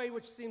 there is a way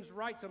which seems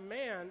right to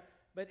man,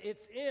 but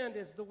its end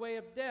is the way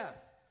of death.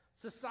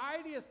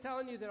 Society is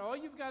telling you that all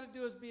you've got to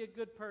do is be a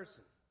good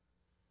person.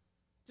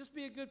 Just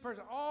be a good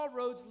person. All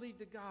roads lead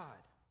to God.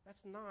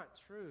 That's not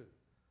true.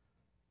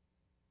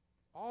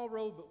 All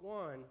road but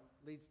one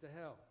leads to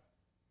hell.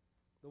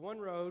 The one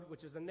road,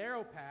 which is a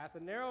narrow path, a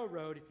narrow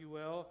road, if you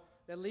will,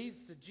 that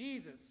leads to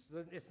Jesus.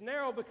 It's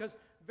narrow because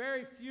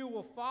very few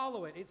will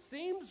follow it. It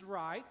seems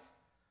right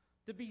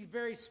to be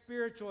very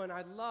spiritual, and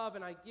I love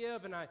and I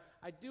give and I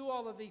do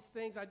all of these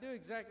things. I do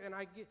exactly, and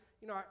I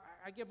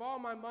give all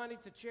my money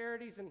to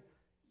charities, and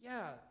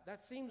yeah,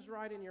 that seems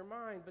right in your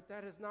mind, but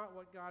that is not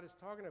what God is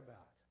talking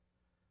about.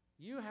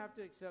 You have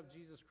to accept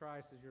Jesus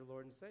Christ as your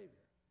Lord and Savior.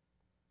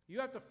 You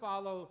have to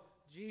follow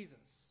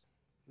Jesus.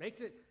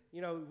 Makes it,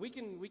 we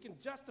can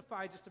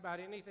justify just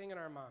about anything in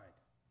our mind.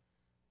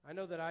 I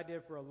know that I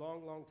did for a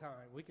long, long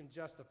time. We can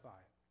justify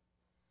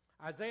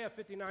it. Isaiah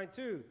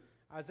 59:2.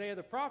 Isaiah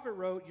the prophet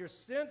wrote, your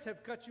sins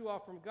have cut you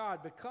off from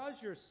God.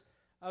 Because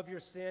of your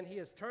sin, he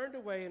has turned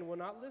away and will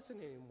not listen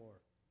anymore.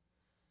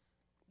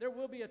 There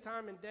will be a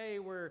time and day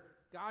where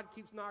God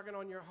keeps knocking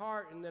on your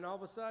heart, and then all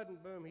of a sudden,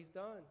 boom, he's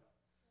done.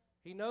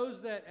 He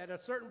knows that at a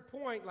certain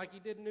point, like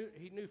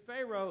he knew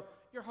Pharaoh,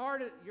 your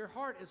heart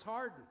is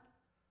hardened.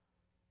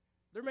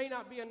 There may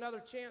not be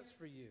another chance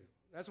for you.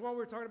 That's why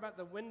we're talking about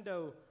the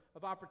window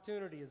of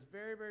opportunity is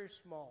very, very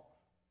small.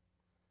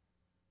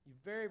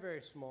 Very,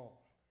 very small.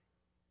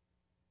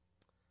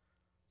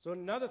 So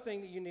another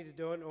thing that you need to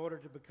do in order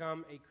to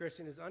become a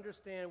Christian is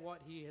understand what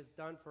he has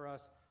done for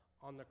us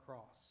on the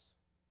cross.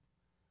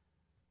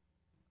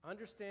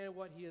 Understand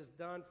what he has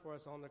done for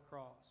us on the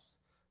cross.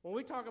 When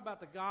we talk about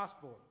the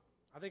gospel,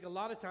 I think a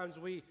lot of times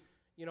we're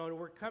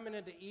coming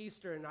into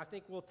Easter, and I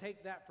think we'll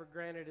take that for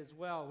granted as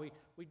well.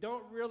 We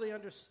don't really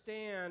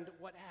understand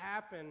what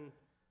happened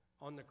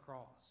on the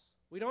cross.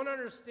 We don't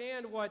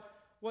understand what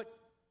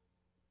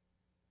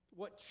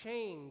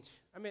changed.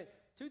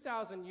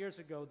 2,000 years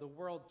ago, the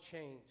world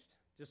changed,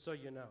 just so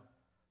you know.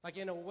 Like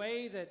in a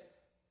way that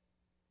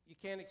you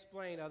can't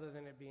explain other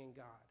than it being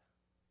God.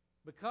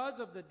 Because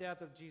of the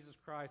death of Jesus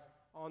Christ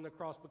on the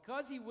cross,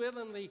 because he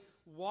willingly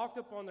walked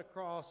up on the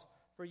cross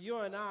for you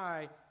and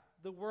I,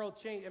 the world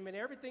changed.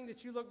 Everything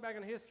that you look back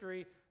in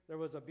history, there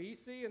was a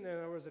BC and then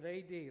there was an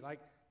AD.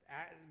 Like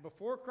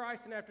before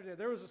Christ and after that,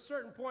 there was a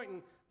certain point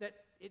that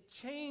it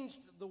changed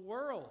the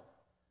world.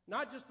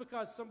 Not just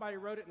because somebody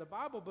wrote it in the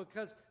Bible,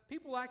 because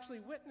people actually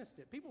witnessed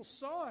it. People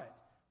saw it.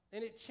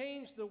 And it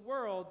changed the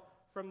world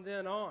from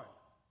then on.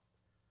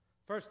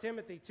 1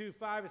 Timothy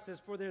 2:5, it says,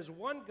 for there's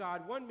one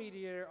God, one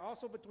mediator,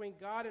 also between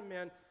God and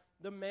men,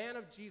 the man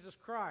of Jesus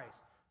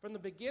Christ. From the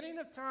beginning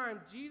of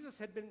time, Jesus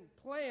had been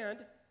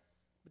planned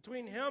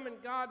between him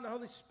and God and the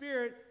Holy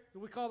Spirit, that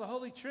we call the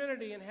Holy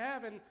Trinity in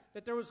heaven,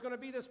 that there was going to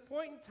be this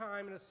point in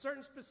time, in a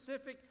certain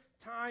specific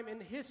time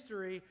in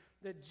history,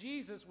 that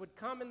Jesus would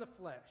come in the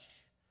flesh.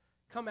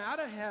 Come out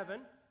of heaven.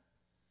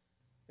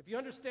 If you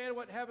understand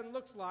what heaven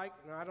looks like,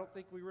 and I don't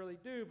think we really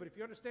do, but if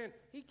you understand,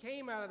 he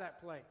came out of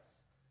that place.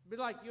 It'd be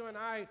like you and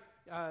I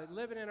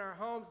living in our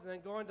homes and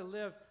then going to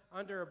live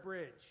under a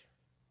bridge.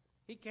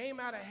 He came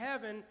out of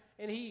heaven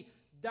and he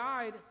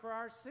died for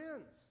our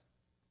sins.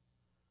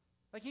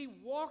 Like he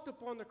walked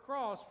upon the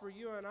cross for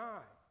you and I.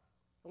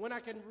 And when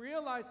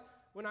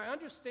I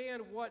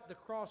understand what the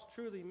cross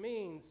truly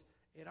means,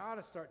 it ought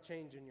to start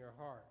changing your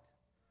heart.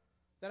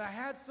 That I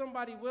had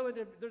somebody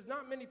there's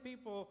not many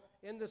people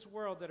in this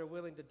world that are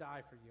willing to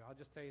die for you. I'll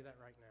just tell you that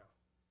right now.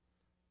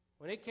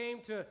 When it came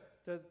to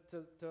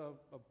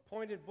a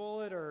pointed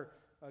bullet or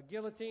a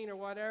guillotine or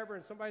whatever,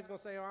 and somebody's going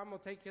to say, I'm going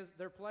to take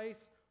their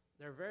place,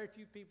 there are very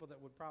few people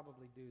that would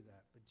probably do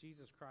that. But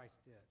Jesus Christ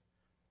did.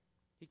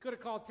 He could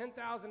have called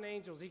 10,000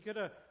 angels. He could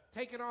have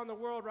taken on the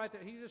world right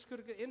there. He just could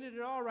have ended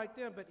it all right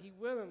then, but he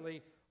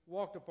willingly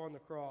walked upon the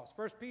cross.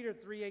 1 Peter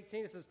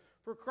 3:18, it says,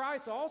 for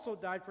Christ also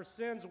died for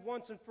sins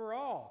once and for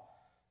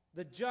all,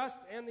 the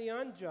just and the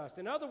unjust.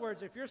 In other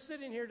words, if you're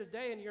sitting here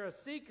today and you're a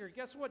seeker,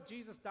 guess what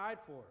Jesus died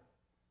for?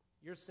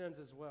 Your sins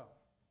as well.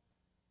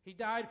 He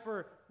died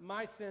for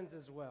my sins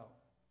as well.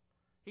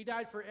 He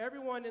died for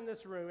everyone in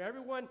this room,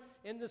 everyone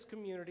in this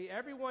community,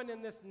 everyone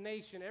in this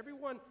nation,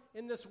 everyone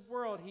in this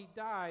world. He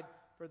died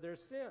for their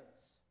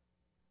sins.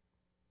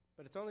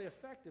 But it's only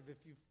effective if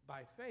you,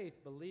 by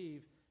faith,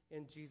 believe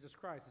in Jesus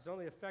Christ. It's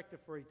only effective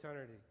for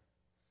eternity.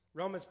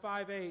 Romans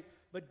 5:8,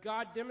 but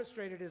God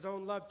demonstrated his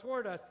own love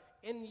toward us,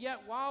 and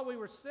yet while we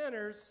were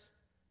sinners,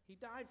 he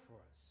died for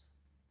us.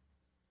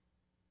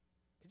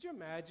 Could you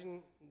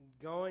imagine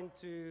going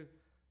to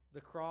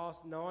the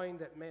cross knowing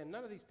that, man,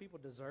 none of these people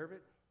deserve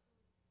it?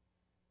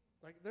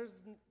 Like,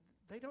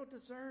 they don't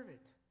deserve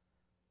it.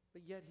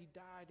 But yet he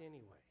died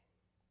anyway.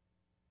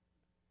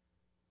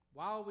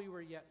 While we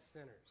were yet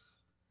sinners.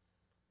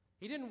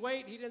 He didn't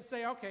wait. He didn't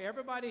say, okay,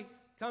 everybody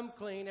come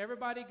clean.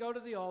 Everybody go to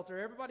the altar.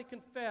 Everybody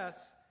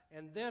confess,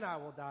 and then I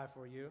will die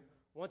for you.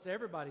 Once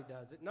everybody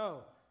does it.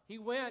 No. He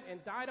went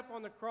and died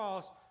upon the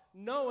cross,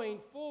 knowing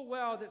full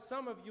well that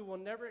some of you will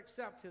never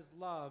accept his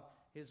love,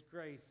 his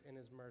grace, and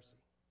his mercy.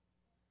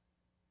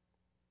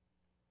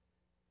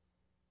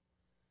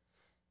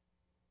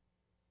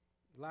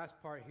 The last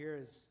part here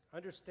is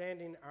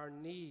understanding our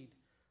need,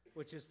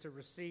 which is to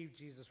receive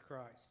Jesus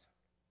Christ.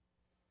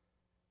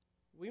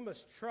 We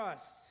must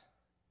trust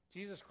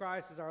Jesus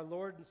Christ as our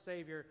Lord and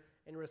Savior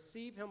and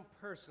receive him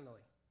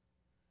personally.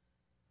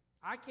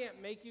 I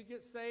can't make you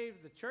get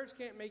saved. The church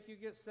can't make you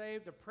get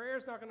saved. The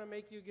prayer's not going to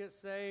make you get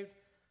saved.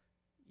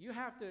 You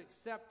have to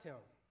accept him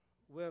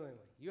willingly.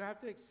 You have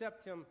to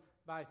accept him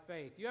by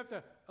faith. You have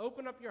to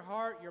open up your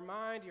heart, your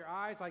mind, your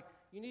eyes. Like,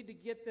 you need to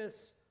get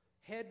this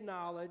head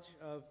knowledge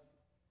of,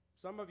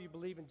 some of you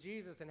believe in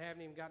Jesus and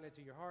haven't even gotten it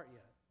to your heart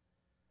yet.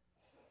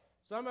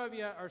 Some of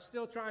you are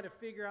still trying to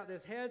figure out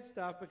this head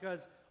stuff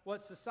because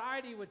what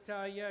society would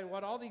tell you and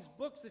what all these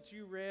books that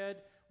you read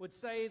would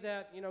say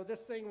that,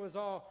 this thing was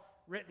all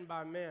written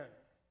by men.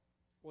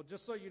 Well,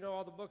 just so you know,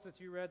 all the books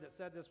that you read that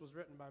said this was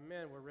written by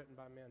men were written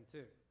by men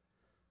too.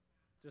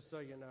 Just so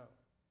you know.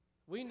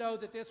 We know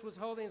that this was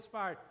wholly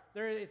inspired.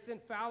 It's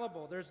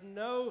infallible. There's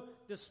no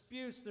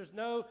disputes. There's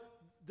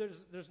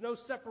no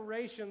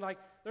separation. Like,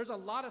 there's a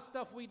lot of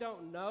stuff we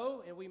don't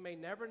know and we may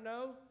never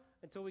know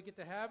until we get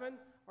to heaven,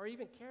 or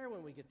even care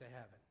when we get to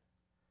heaven.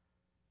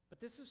 But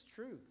this is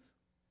truth.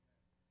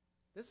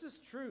 This is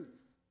truth.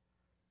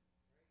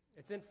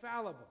 It's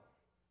infallible.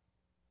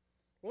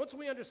 Once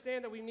we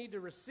understand that we need to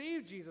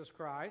receive Jesus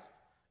Christ,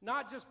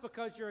 not just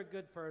because you're a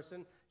good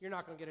person, you're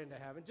not going to get into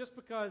heaven. Just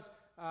because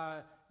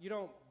you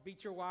don't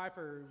beat your wife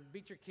or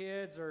beat your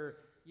kids or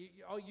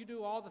you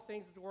do all the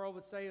things that the world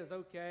would say is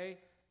okay.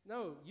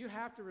 No, you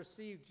have to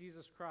receive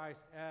Jesus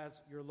Christ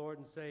as your Lord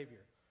and Savior.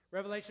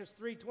 Revelations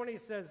 3:20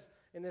 says,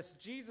 in this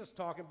Jesus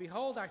talking,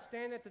 behold, I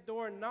stand at the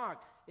door and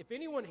knock. If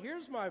anyone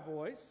hears my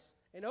voice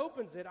and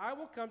opens it, I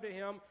will come to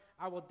him.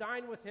 I will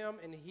dine with him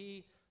and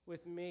he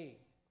with me.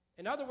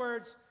 In other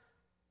words,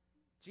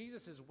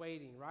 Jesus is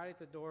waiting right at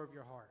the door of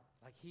your heart.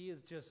 Like, he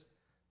is just,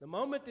 the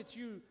moment that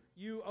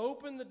you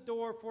open the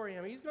door for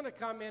him, he's going to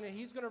come in and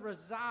he's going to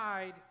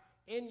reside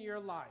in your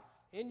life,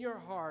 in your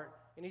heart,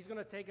 and he's going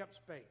to take up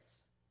space.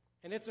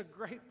 And it's a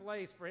great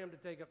place for him to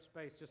take up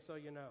space, just so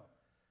you know.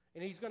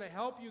 And he's going to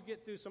help you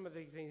get through some of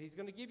these things. He's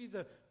going to give you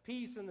the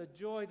peace and the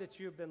joy that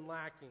you've been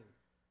lacking.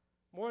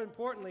 More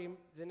importantly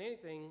than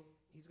anything,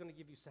 he's going to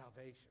give you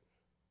salvation.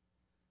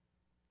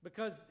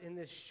 Because in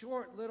this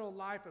short little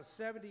life of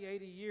 70,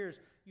 80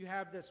 years, you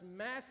have this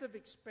massive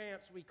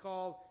expanse we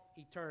call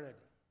eternity.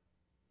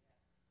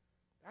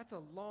 That's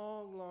a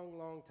long, long,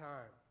 long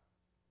time.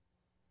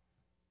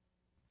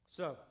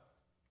 So,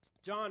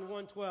 John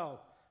 1:12,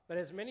 but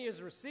as many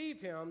as receive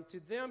him,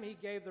 to them he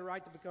gave the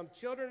right to become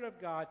children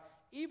of God,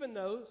 even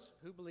those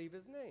who believe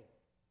his name.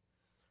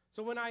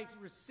 So when I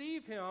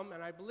receive him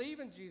and I believe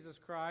in Jesus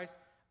Christ,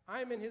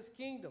 I'm in his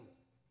kingdom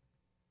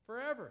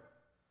forever.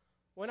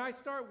 When I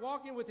start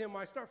walking with him,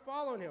 I start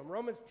following him.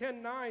 Romans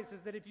 10:9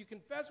 says that if you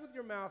confess with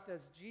your mouth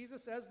as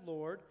Jesus as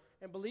Lord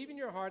and believe in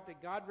your heart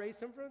that God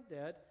raised him from the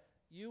dead,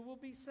 you will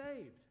be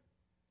saved.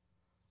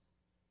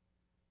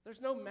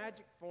 There's no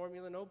magic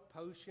formula, no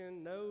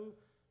potion, no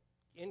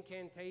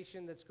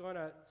incantation that's going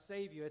to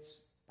save you.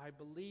 It's by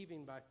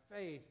believing by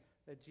faith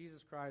that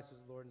Jesus Christ is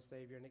Lord and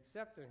Savior and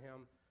accepting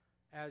him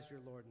as your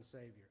Lord and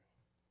Savior.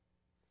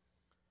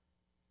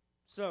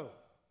 So,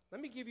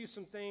 let me give you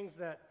some things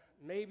that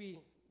maybe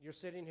you're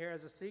sitting here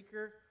as a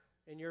seeker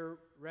and you're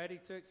ready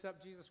to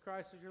accept Jesus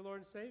Christ as your Lord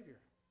and Savior.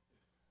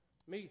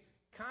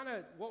 Kind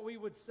of what we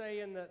would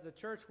say in the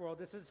church world,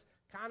 this is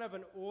kind of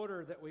an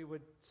order that we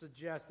would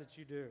suggest that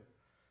you do.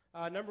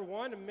 Number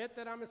one, admit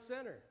that I'm a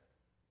sinner.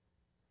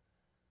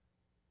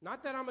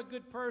 Not that I'm a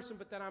good person,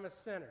 but that I'm a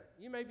sinner.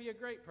 You may be a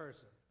great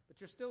person, but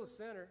you're still a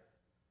sinner.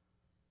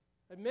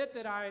 Admit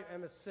that I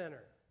am a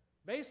sinner.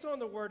 Based on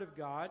the Word of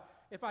God,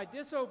 if I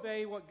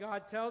disobey what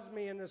God tells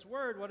me in this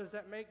Word, what does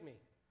that make me?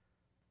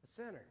 A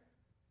sinner.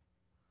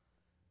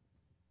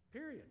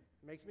 Period.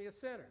 Makes me a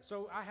sinner.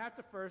 So I have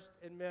to first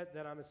admit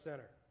that I'm a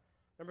sinner.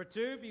 Number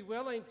two, be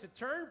willing to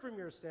turn from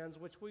your sins,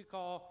 which we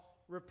call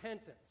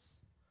repentance.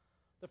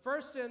 The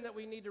first sin that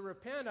we need to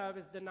repent of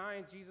is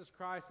denying Jesus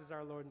Christ as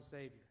our Lord and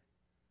Savior.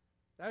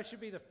 That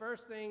should be the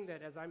first thing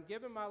that as I'm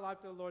giving my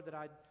life to the Lord, that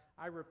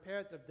I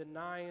repent of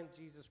denying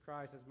Jesus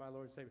Christ as my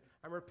Lord and Savior.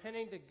 I'm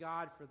repenting to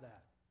God for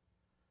that.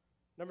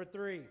 Number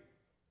three,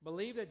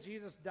 believe that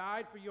Jesus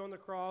died for you on the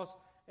cross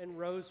and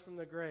rose from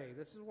the grave.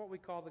 This is what we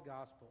call the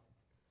gospel.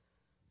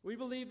 We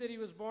believe that he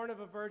was born of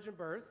a virgin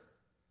birth.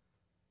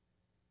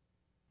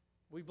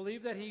 We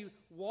believe that he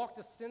walked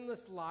a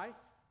sinless life,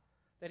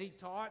 that he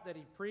taught, that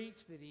he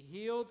preached, that he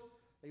healed,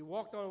 that he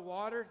walked on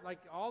water. Like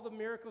all the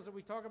miracles that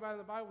we talk about in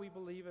the Bible, we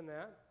believe in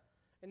that.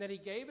 And that he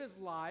gave his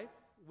life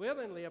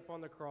willingly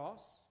upon the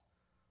cross.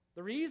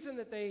 The reason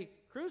that they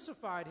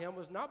crucified him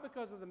was not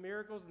because of the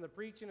miracles and the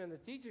preaching and the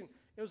teaching.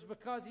 It was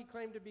because he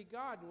claimed to be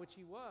God, in which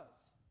he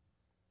was.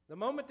 The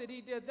moment that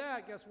he did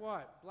that, guess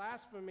what?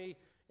 Blasphemy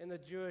in the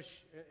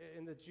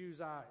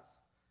Jews' eyes.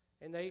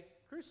 And they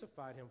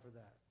crucified him for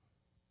that.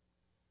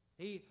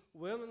 He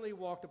willingly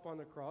walked upon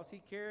the cross.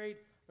 He carried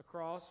a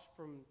cross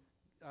from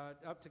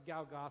up to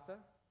Golgotha.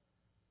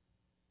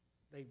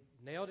 They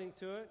nailed him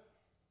to it.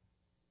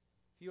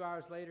 A few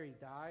hours later, he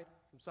died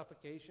from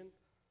suffocation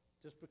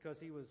just because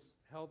he was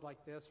held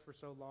like this for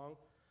so long.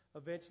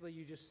 Eventually,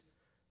 you just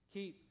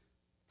keep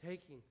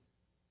taking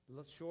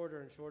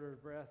shorter and shorter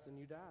breaths and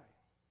you die.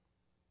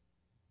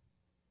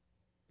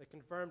 They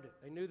confirmed it.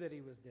 They knew that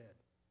he was dead.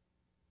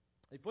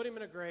 They put him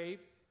in a grave,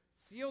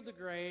 sealed the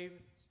grave,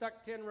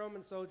 stuck 10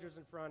 Roman soldiers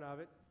in front of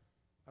it.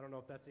 I don't know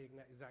if that's the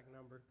exact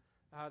number.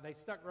 They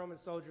stuck Roman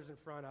soldiers in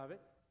front of it.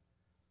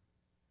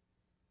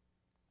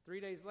 3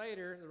 days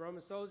later, the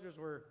Roman soldiers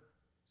were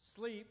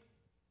asleep.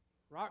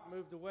 Rock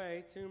moved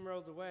away, tomb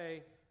rolled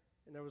away,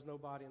 and there was no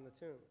body in the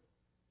tomb.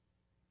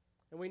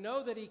 And we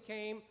know that he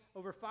came,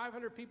 over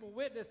 500 people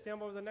witnessed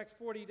him over the next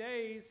 40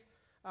 days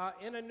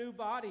in a new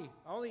body.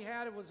 All he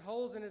had was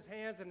holes in his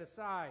hands and his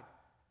side.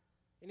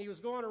 And he was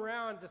going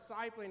around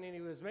discipling, and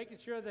he was making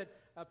sure that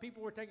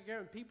people were taken care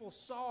of, and people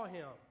saw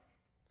him.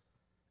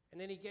 And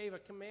then he gave a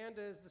command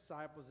to his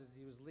disciples as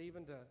he was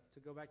leaving to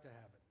go back to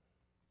heaven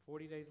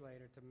 40 days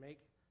later to make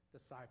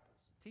disciples.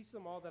 Teach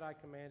them all that I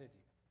commanded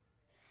you.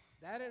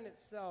 That in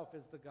itself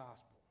is the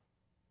gospel.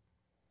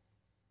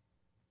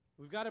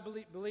 We've got to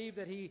believe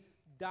that he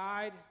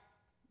died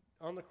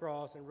on the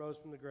cross and rose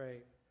from the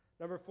grave.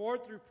 Number 4,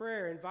 through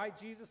prayer, invite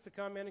Jesus to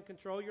come in and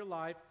control your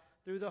life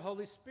through the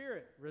Holy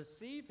Spirit.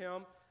 Receive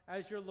him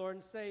as your Lord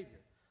and Savior.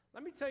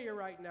 Let me tell you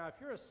right now, if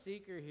you're a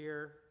seeker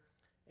here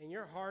and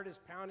your heart is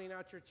pounding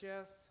out your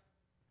chest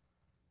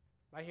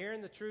by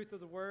hearing the truth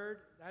of the word,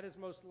 that is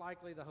most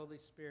likely the Holy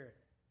Spirit.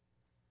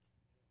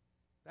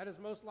 That is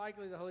most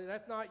likely the Holy.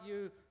 That's not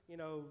you,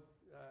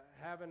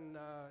 having,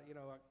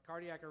 a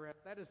cardiac arrest.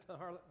 That is the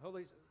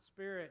Holy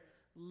Spirit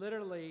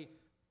literally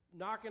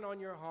knocking on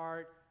your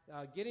heart,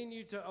 getting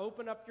you to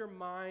open up your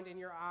mind and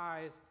your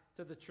eyes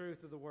to the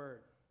truth of the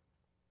word.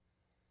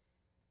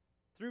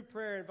 Through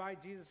prayer,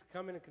 invite Jesus to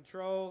come in and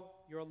control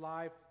your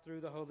life through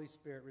the Holy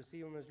Spirit.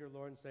 Receive him as your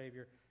Lord and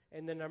Savior.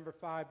 And then number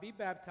 5, be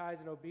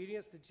baptized in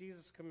obedience to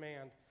Jesus'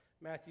 command,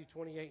 Matthew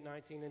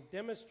 28:19, and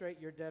demonstrate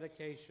your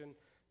dedication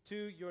to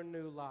your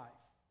new life.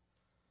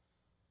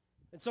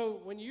 And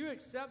so when you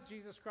accept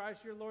Jesus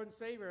Christ, your Lord and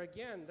Savior,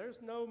 again, there's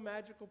no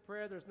magical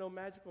prayer, there's no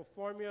magical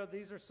formula.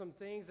 These are some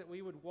things that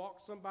we would walk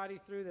somebody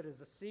through that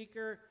is a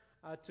seeker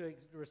to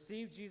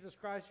receive Jesus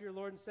Christ, your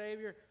Lord and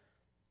Savior.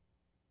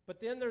 But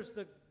then there's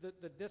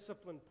the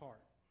discipline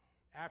part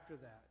after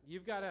that.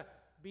 You've got to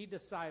be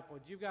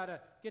discipled. You've got to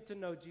get to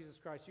know Jesus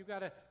Christ. You've got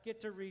to get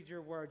to read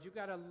your word. You've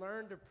got to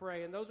learn to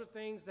pray. And those are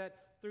things that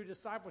through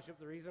discipleship,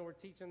 the reason we're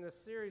teaching this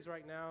series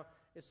right now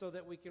is so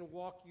that we can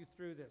walk you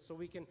through this, so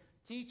we can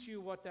teach you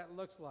what that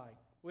looks like.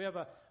 We have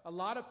a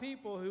lot of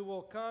people who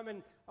will come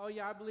and, oh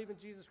yeah, I believe in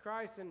Jesus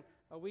Christ, and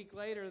a week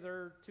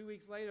later, 2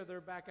 weeks later,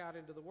 they're back out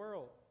into the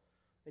world.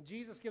 And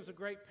Jesus gives a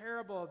great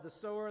parable of the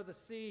sower of the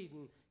seed,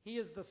 and he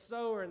is the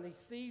sower, and these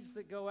seeds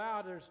that go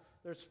out,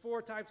 there's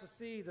 4 types of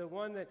seed. The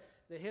one that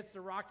hits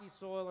the rocky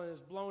soil and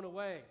is blown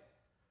away.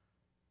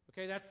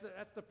 Okay, that's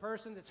the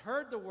person that's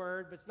heard the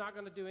word, but it's not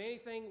going to do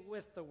anything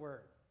with the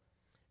word.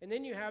 And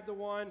then you have the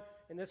one,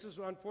 and this is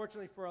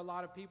unfortunately for a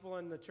lot of people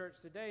in the church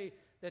today,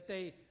 that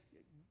they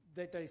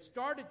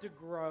started to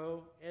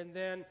grow, and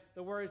then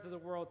the worries of the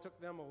world took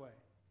them away.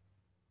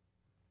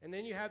 And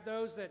then you have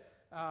those that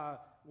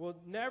will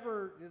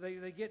never,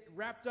 they get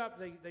wrapped up,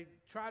 they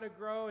try to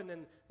grow, and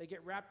then they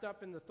get wrapped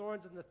up in the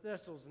thorns and the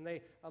thistles, and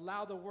they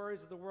allow the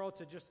worries of the world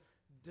to just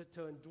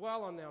to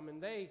indwell on them,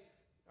 and they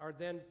are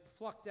then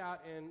plucked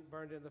out and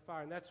burned in the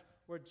fire. And that's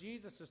where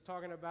Jesus is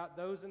talking about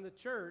those in the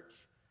church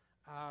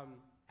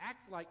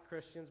act like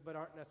Christians but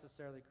aren't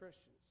necessarily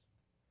Christians,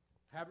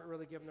 haven't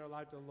really given their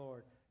life to the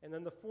Lord. And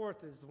then the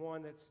fourth is the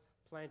one that's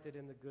planted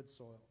in the good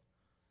soil.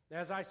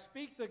 As I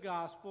speak the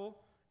gospel,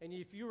 and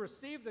if you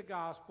receive the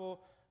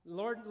gospel,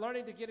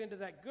 learning to get into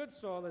that good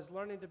soil is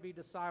learning to be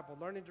discipled,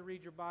 learning to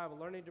read your Bible,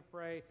 learning to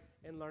pray,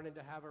 and learning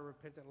to have a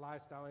repentant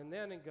lifestyle, and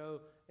then go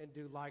and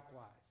do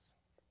likewise.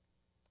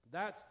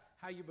 That's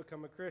how you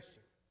become a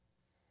Christian.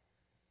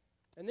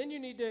 And then you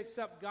need to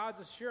accept God's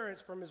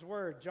assurance from his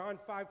word. John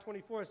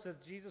 5:24 says,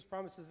 Jesus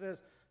promises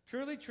this,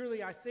 "Truly,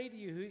 truly, I say to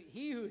you,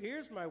 he who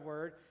hears my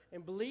word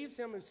and believes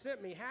him who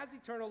sent me has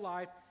eternal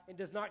life and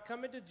does not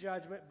come into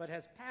judgment, but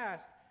has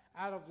passed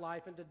out of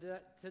life into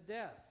to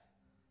death."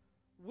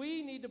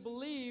 We need to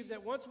believe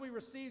that once we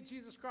receive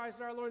Jesus Christ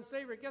as our Lord and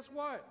Savior, guess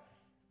what?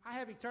 I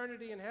have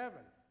eternity in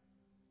heaven.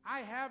 I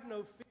have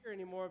no fear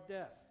anymore of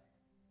death.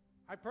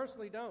 I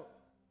personally don't.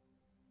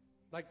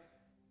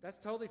 That's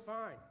totally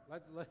fine.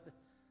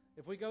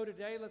 If we go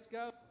today, let's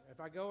go. If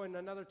I go in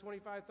another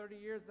 25, 30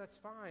 years, that's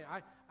fine.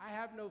 I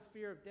have no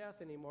fear of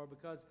death anymore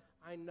because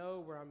I know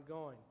where I'm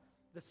going.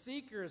 The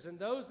seekers and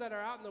those that are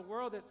out in the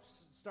world that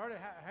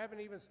haven't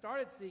even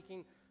started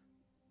seeking,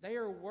 they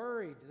are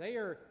worried.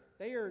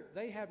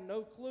 They have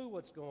no clue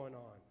what's going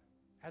on.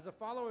 As a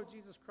follower of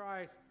Jesus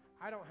Christ,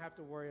 I don't have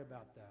to worry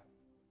about that.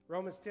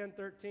 Romans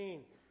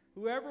 10:13,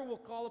 "Whoever will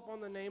call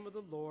upon the name of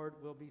the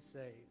Lord will be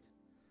saved."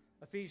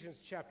 Ephesians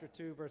chapter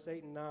 2, verse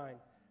 8 and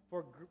 9,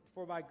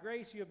 For by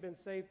grace you have been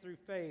saved through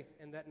faith,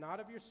 and that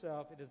not of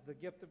yourself, it is the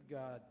gift of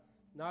God,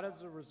 not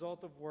as a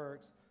result of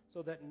works,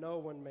 so that no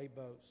one may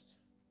boast.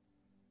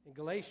 In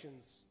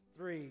Galatians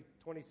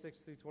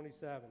 3:26 through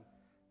 27,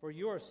 "For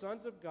you are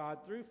sons of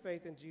God through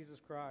faith in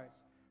Jesus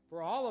Christ.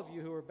 For all of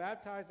you who are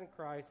baptized in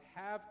Christ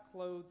have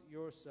clothed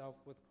yourself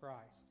with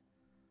Christ."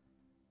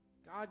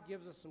 God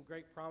gives us some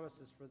great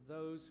promises for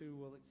those who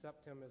will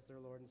accept him as their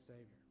Lord and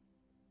Savior.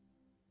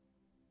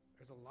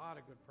 There's a lot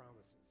of good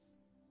promises.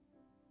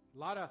 A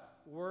lot of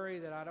worry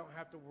that I don't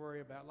have to worry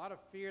about. A lot of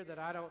fear that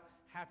I don't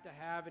have to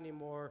have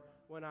anymore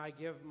when I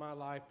give my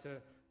life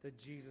to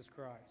Jesus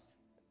Christ.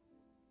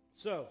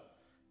 So,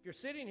 if you're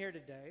sitting here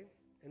today,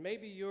 and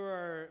maybe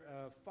you're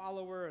a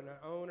follower and an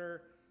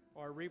owner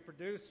or a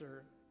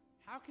reproducer,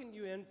 how can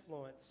you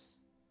influence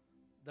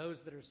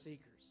those that are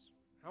seekers?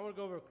 I want to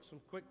go over some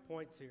quick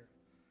points here.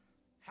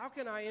 How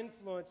can I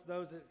influence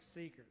those that are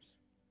seekers?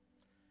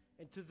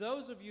 And to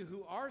those of you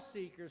who are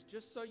seekers,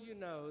 just so you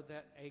know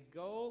that a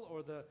goal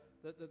or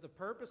the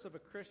purpose of a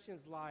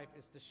Christian's life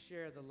is to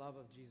share the love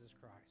of Jesus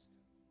Christ.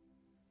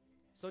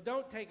 So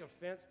don't take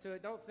offense to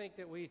it. Don't think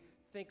that we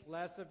think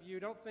less of you.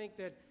 Don't think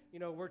that,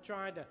 we're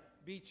trying to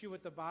beat you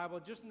with the Bible.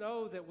 Just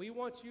know that we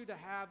want you to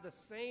have the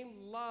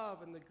same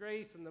love and the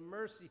grace and the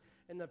mercy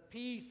and the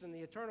peace and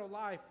the eternal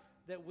life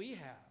that we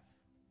have.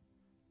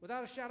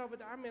 Without a shadow of a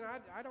doubt.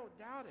 I don't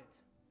doubt it.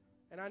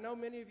 And I know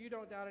many of you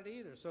don't doubt it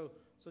either. So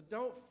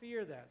don't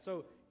fear that.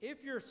 So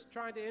if you're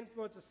trying to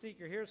influence a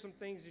seeker, here's some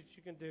things that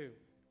you can do.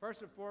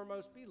 First and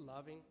foremost, be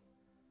loving.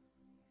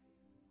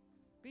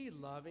 Be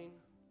loving.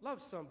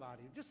 Love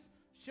somebody. Just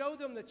show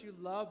them that you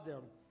love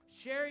them.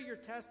 Share your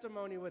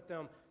testimony with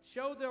them.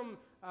 Show them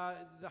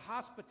the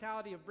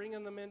hospitality of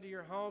bringing them into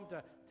your home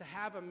to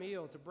have a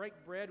meal, to break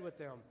bread with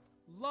them.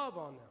 Love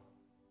on them.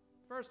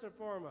 First and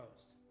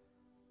foremost.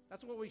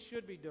 That's what we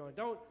should be doing.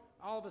 Don't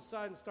all of a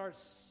sudden start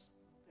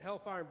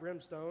hellfire and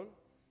brimstone.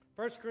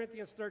 1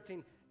 Corinthians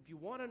 13. If you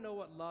want to know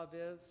what love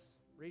is,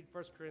 read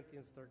 1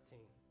 Corinthians 13.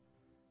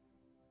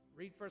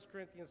 Read 1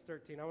 Corinthians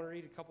 13. I want to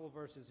read a couple of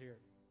verses here.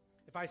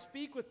 "If I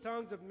speak with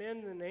tongues of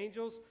men and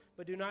angels,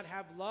 but do not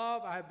have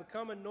love, I have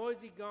become a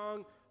noisy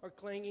gong or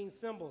clanging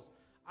cymbals."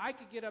 I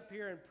could get up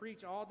here and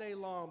preach all day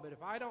long, but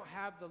if I don't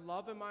have the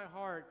love in my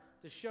heart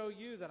to show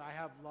you that I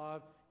have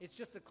love, it's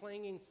just a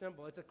clanging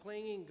cymbal. It's a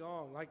clanging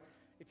gong. Like,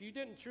 if you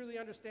didn't truly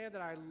understand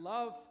that I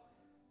love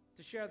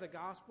to share the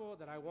gospel,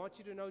 that I want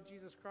you to know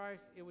Jesus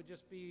Christ, it would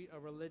just be a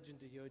religion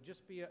to you. It would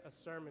just be a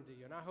sermon to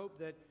you. And I hope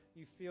that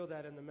you feel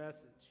that in the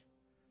message.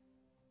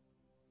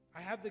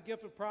 I have the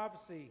gift of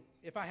prophecy.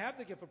 If I have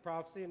the gift of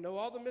prophecy and know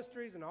all the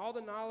mysteries and all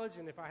the knowledge,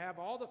 and if I have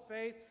all the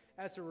faith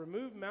as to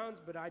remove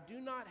mountains, but I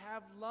do not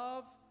have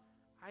love,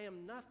 I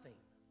am nothing.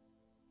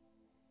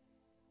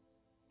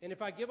 And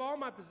if I give all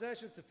my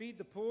possessions to feed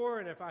the poor,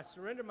 and if I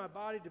surrender my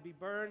body to be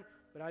burned,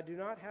 but I do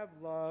not have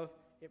love,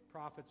 it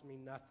profits me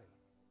nothing.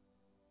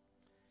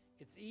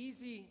 It's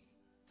easy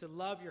to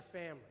love your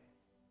family.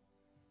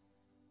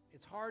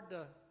 It's hard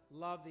to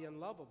love the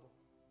unlovable.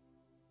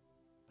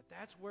 But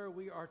that's where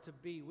we are to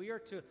be. We are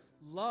to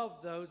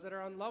love those that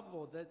are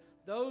unlovable, that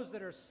those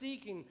that are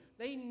seeking,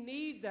 they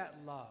need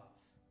that love.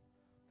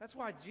 That's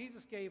why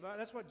Jesus gave us,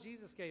 that's what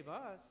Jesus gave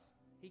us.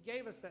 He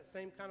gave us that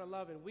same kind of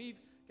love, and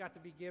we've got to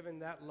be given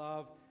that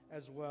love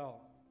as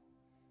well.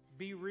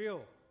 Be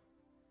real.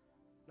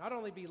 Not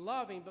only be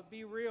loving, but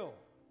be real.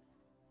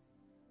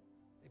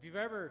 If you've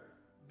ever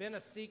been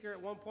a seeker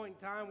at one point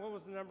in time, what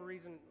was the number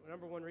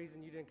one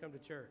reason you didn't come to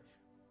church?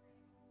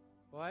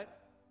 What?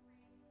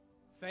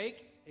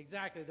 Fake?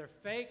 Exactly. They're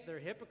fake. They're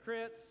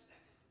hypocrites.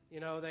 They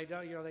don't.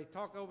 They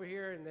talk over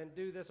here and then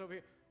do this over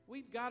here.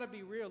 We've got to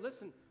be real.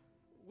 Listen,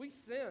 we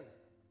sin.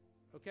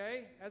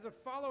 Okay? As a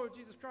follower of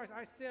Jesus Christ,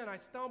 I sin. I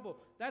stumble.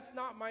 That's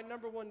not my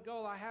number one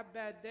goal. I have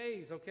bad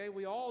days. Okay?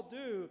 We all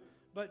do.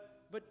 But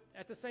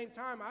at the same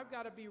time, I've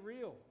got to be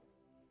real.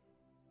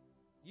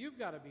 You've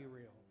got to be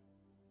real.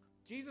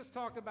 Jesus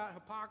talked about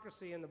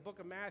hypocrisy in the book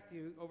of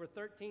Matthew over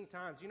 13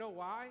 times. You know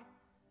why?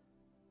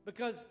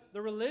 Because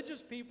the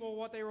religious people,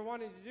 what they were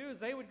wanting to do is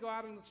they would go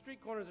out on the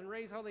street corners and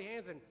raise holy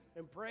hands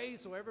and pray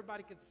so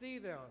everybody could see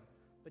them.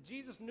 But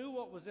Jesus knew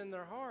what was in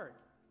their heart.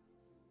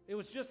 It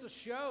was just a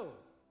show.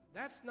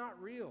 That's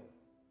not real.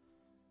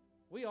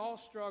 We all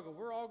struggle.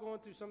 We're all going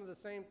through some of the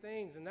same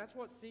things, and that's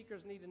what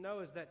seekers need to know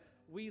is that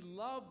we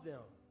love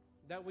them,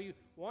 that we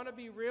want to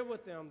be real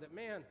with them, that,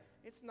 man,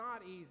 it's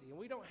not easy, and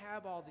we don't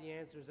have all the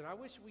answers, and I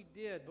wish we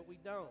did, but we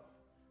don't.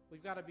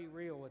 We've got to be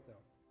real with them.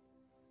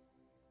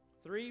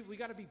 3, we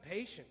got to be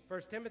patient.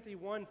 1 Timothy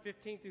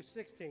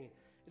 1:15-16.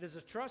 It is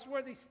a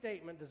trustworthy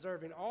statement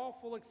deserving all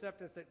full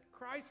acceptance that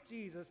Christ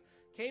Jesus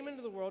came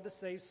into the world to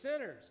save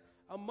sinners,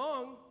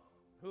 among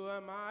who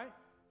am I?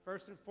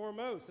 First and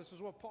foremost. This is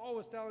what Paul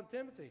was telling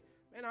Timothy.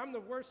 Man, I'm the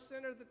worst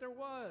sinner that there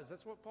was.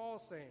 That's what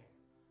Paul's saying.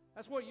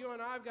 That's what you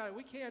and I have got.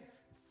 We can't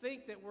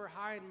think that we're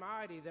high and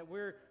mighty, that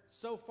we're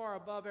so far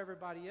above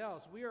everybody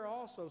else. We are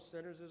also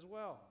sinners as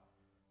well.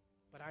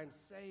 But I'm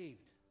saved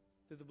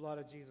through the blood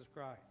of Jesus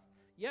Christ.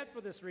 Yet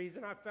for this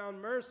reason I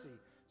found mercy,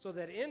 so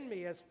that in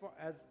me as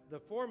the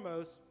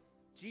foremost,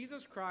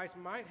 Jesus Christ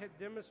might have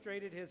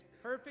demonstrated his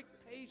perfect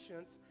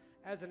patience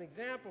as an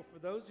example for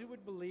those who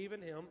would believe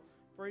in him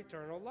for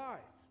eternal life.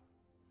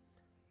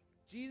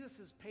 Jesus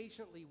is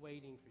patiently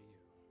waiting for you.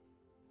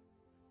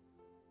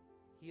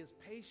 He is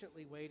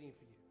patiently waiting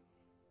for you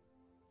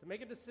to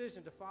make a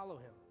decision to follow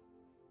him.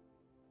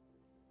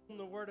 In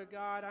the Word of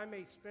God, I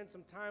may spend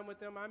some time with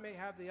them. I may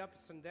have the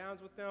ups and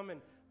downs with them, and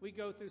we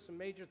go through some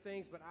major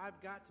things, but I've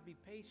got to be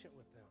patient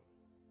with them.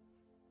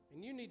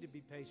 And you need to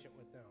be patient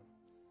with them.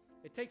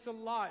 It takes a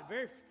lot.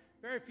 Very,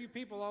 very few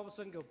people all of a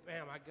sudden go,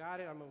 bam, I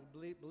got it. I'm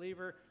a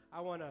believer.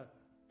 I want to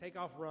take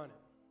off running.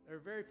 There are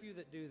very few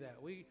that do that.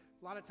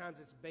 A lot of times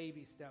it's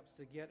baby steps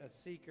to get a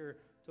seeker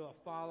to a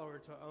follower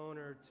to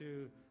owner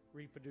to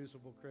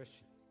reproducible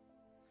Christian.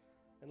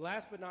 And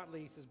last but not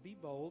least is be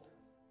bold.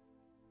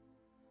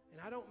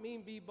 And I don't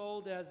mean be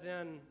bold as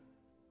in,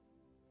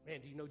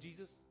 man, do you know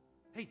Jesus?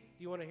 Hey, do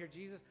you want to hear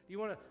Jesus? Do you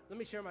want to, let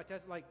me share my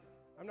testimony. Like,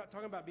 I'm not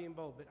talking about being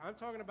bold, but I'm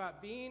talking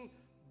about being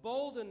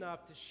bold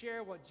enough to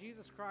share what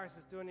Jesus Christ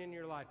is doing in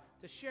your life,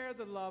 to share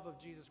the love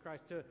of Jesus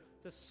Christ,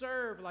 to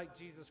serve like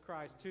Jesus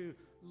Christ, to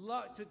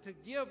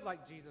give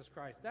like Jesus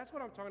Christ. That's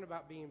what I'm talking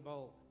about being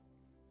bold.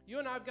 You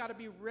and I have got to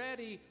be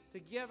ready to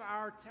give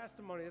our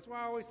testimony. That's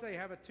why I always say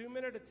have a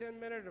 2-minute, a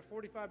 10-minute, a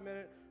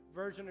 45-minute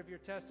version of your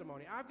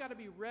testimony. I've got to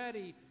be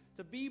ready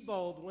to be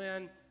bold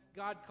when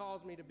God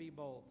calls me to be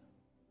bold.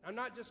 I'm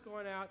not just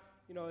going out,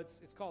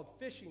 it's called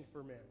fishing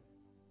for men,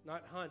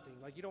 not hunting.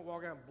 Like you don't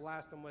walk out and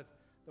blast them with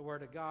the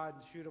Word of God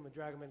and shoot them and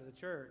drag them into the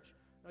church.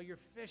 No, you're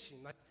fishing,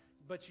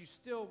 but you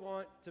still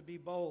want to be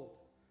bold.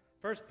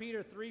 1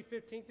 Peter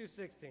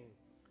 3:15-16.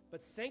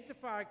 But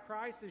sanctify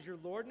Christ as your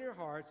Lord in your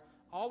hearts.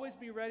 Always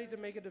be ready to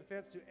make a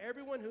defense to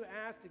everyone who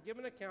asks to give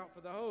an account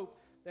for the hope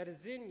that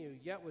is in you,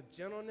 yet with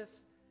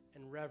gentleness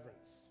and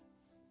reverence.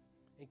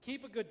 And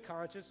keep a good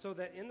conscience, so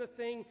that in the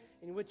thing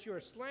in which you are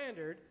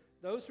slandered,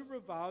 those who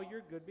revile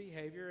your good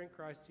behavior in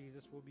Christ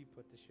Jesus will be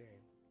put to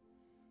shame.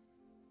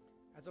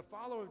 As a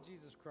follower of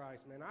Jesus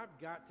Christ, man, I've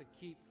got to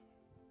keep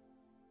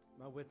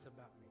my wits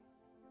about me.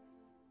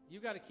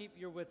 You've got to keep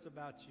your wits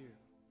about you.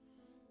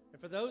 And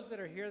for those that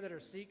are here that are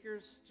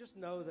seekers, just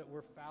know that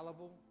we're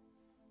fallible.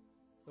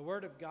 The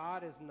Word of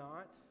God is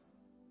not.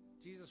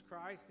 Jesus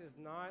Christ is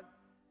not.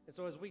 And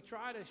so as we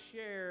try to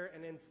share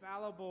an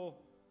infallible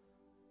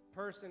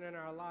person in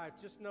our life,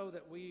 just know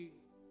that we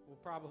will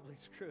probably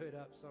screw it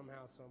up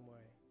somehow, some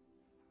way.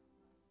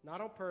 Not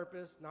on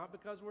purpose, not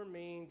because we're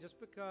mean, just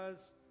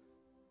because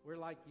we're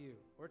like you.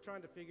 We're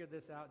trying to figure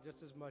this out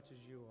just as much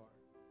as you are.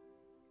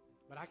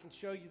 But I can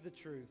show you the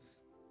truth.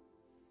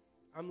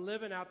 I'm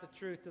living out the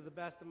truth to the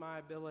best of my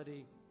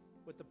ability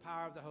with the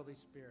power of the Holy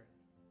Spirit.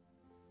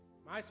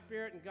 My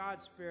spirit and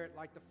God's spirit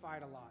like to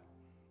fight a lot.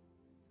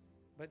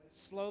 But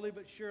slowly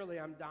but surely,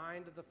 I'm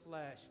dying to the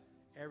flesh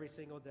every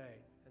single day.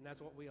 And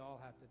that's what we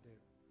all have to do.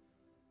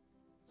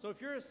 So if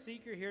you're a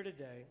seeker here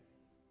today,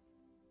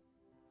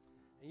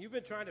 and you've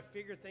been trying to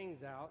figure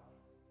things out,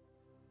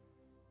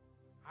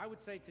 I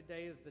would say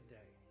today is the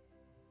day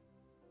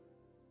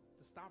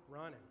to stop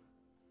running,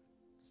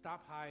 to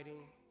stop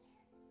hiding,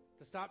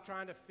 to stop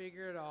trying to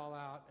figure it all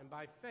out, and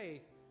by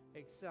faith,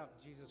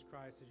 accept Jesus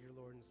Christ as your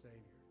Lord and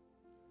Savior.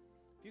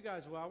 If you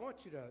guys will, I want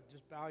you to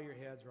just bow your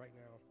heads right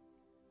now.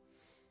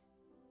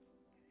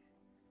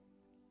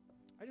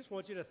 I just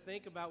want you to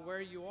think about where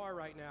you are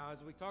right now as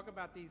we talk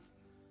about these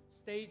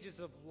stages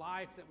of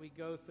life that we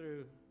go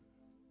through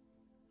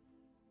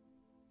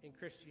in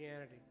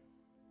Christianity.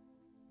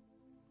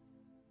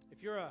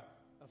 If you're a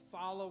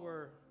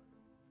follower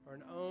or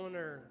an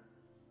owner,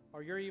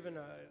 or you're even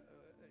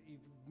you've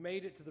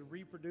made it to the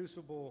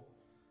reproducible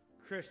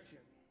Christian,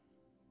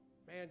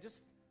 man, just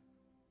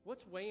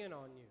what's weighing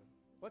on you?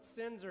 What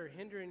sins are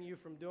hindering you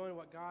from doing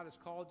what God has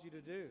called you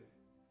to do?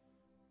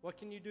 What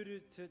can you do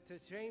to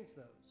change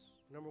those?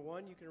 Number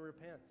one, you can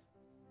repent.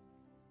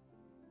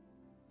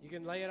 You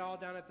can lay it all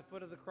down at the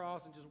foot of the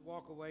cross and just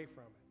walk away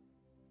from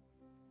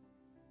it.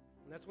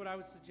 And that's what I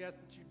would suggest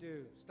that you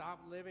do.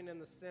 Stop living in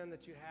the sin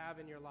that you have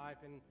in your life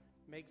and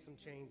make some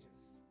changes.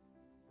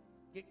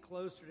 Get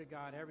closer to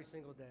God every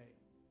single day.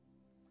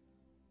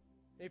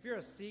 If you're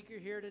a seeker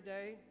here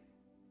today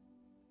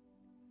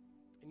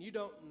and you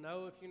don't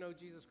know if you know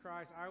Jesus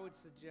Christ, I would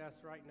suggest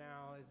right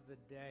now is the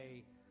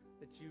day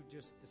that you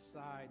just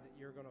decide that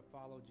you're going to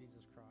follow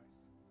Jesus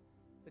Christ.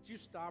 That you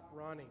stop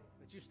running,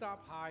 that you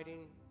stop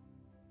hiding.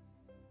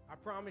 I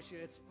promise you,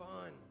 it's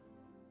fun.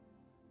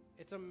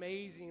 It's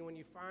amazing when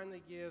you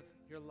finally give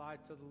your life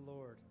to the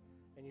Lord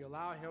and you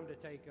allow Him to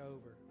take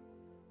over.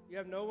 You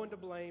have no one to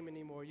blame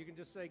anymore. You can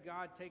just say,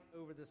 God, take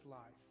over this life.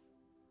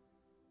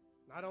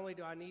 Not only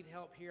do I need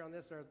help here on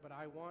this earth, but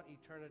I want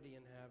eternity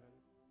in heaven.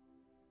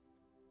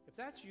 If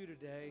that's you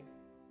today,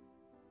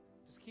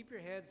 just keep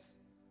your heads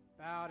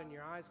bowed and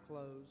your eyes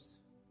closed.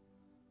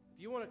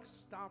 If you want to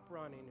stop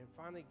running and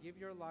finally give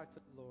your life to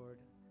the Lord,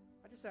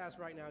 I just ask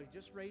right now, you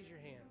just raise your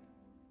hand.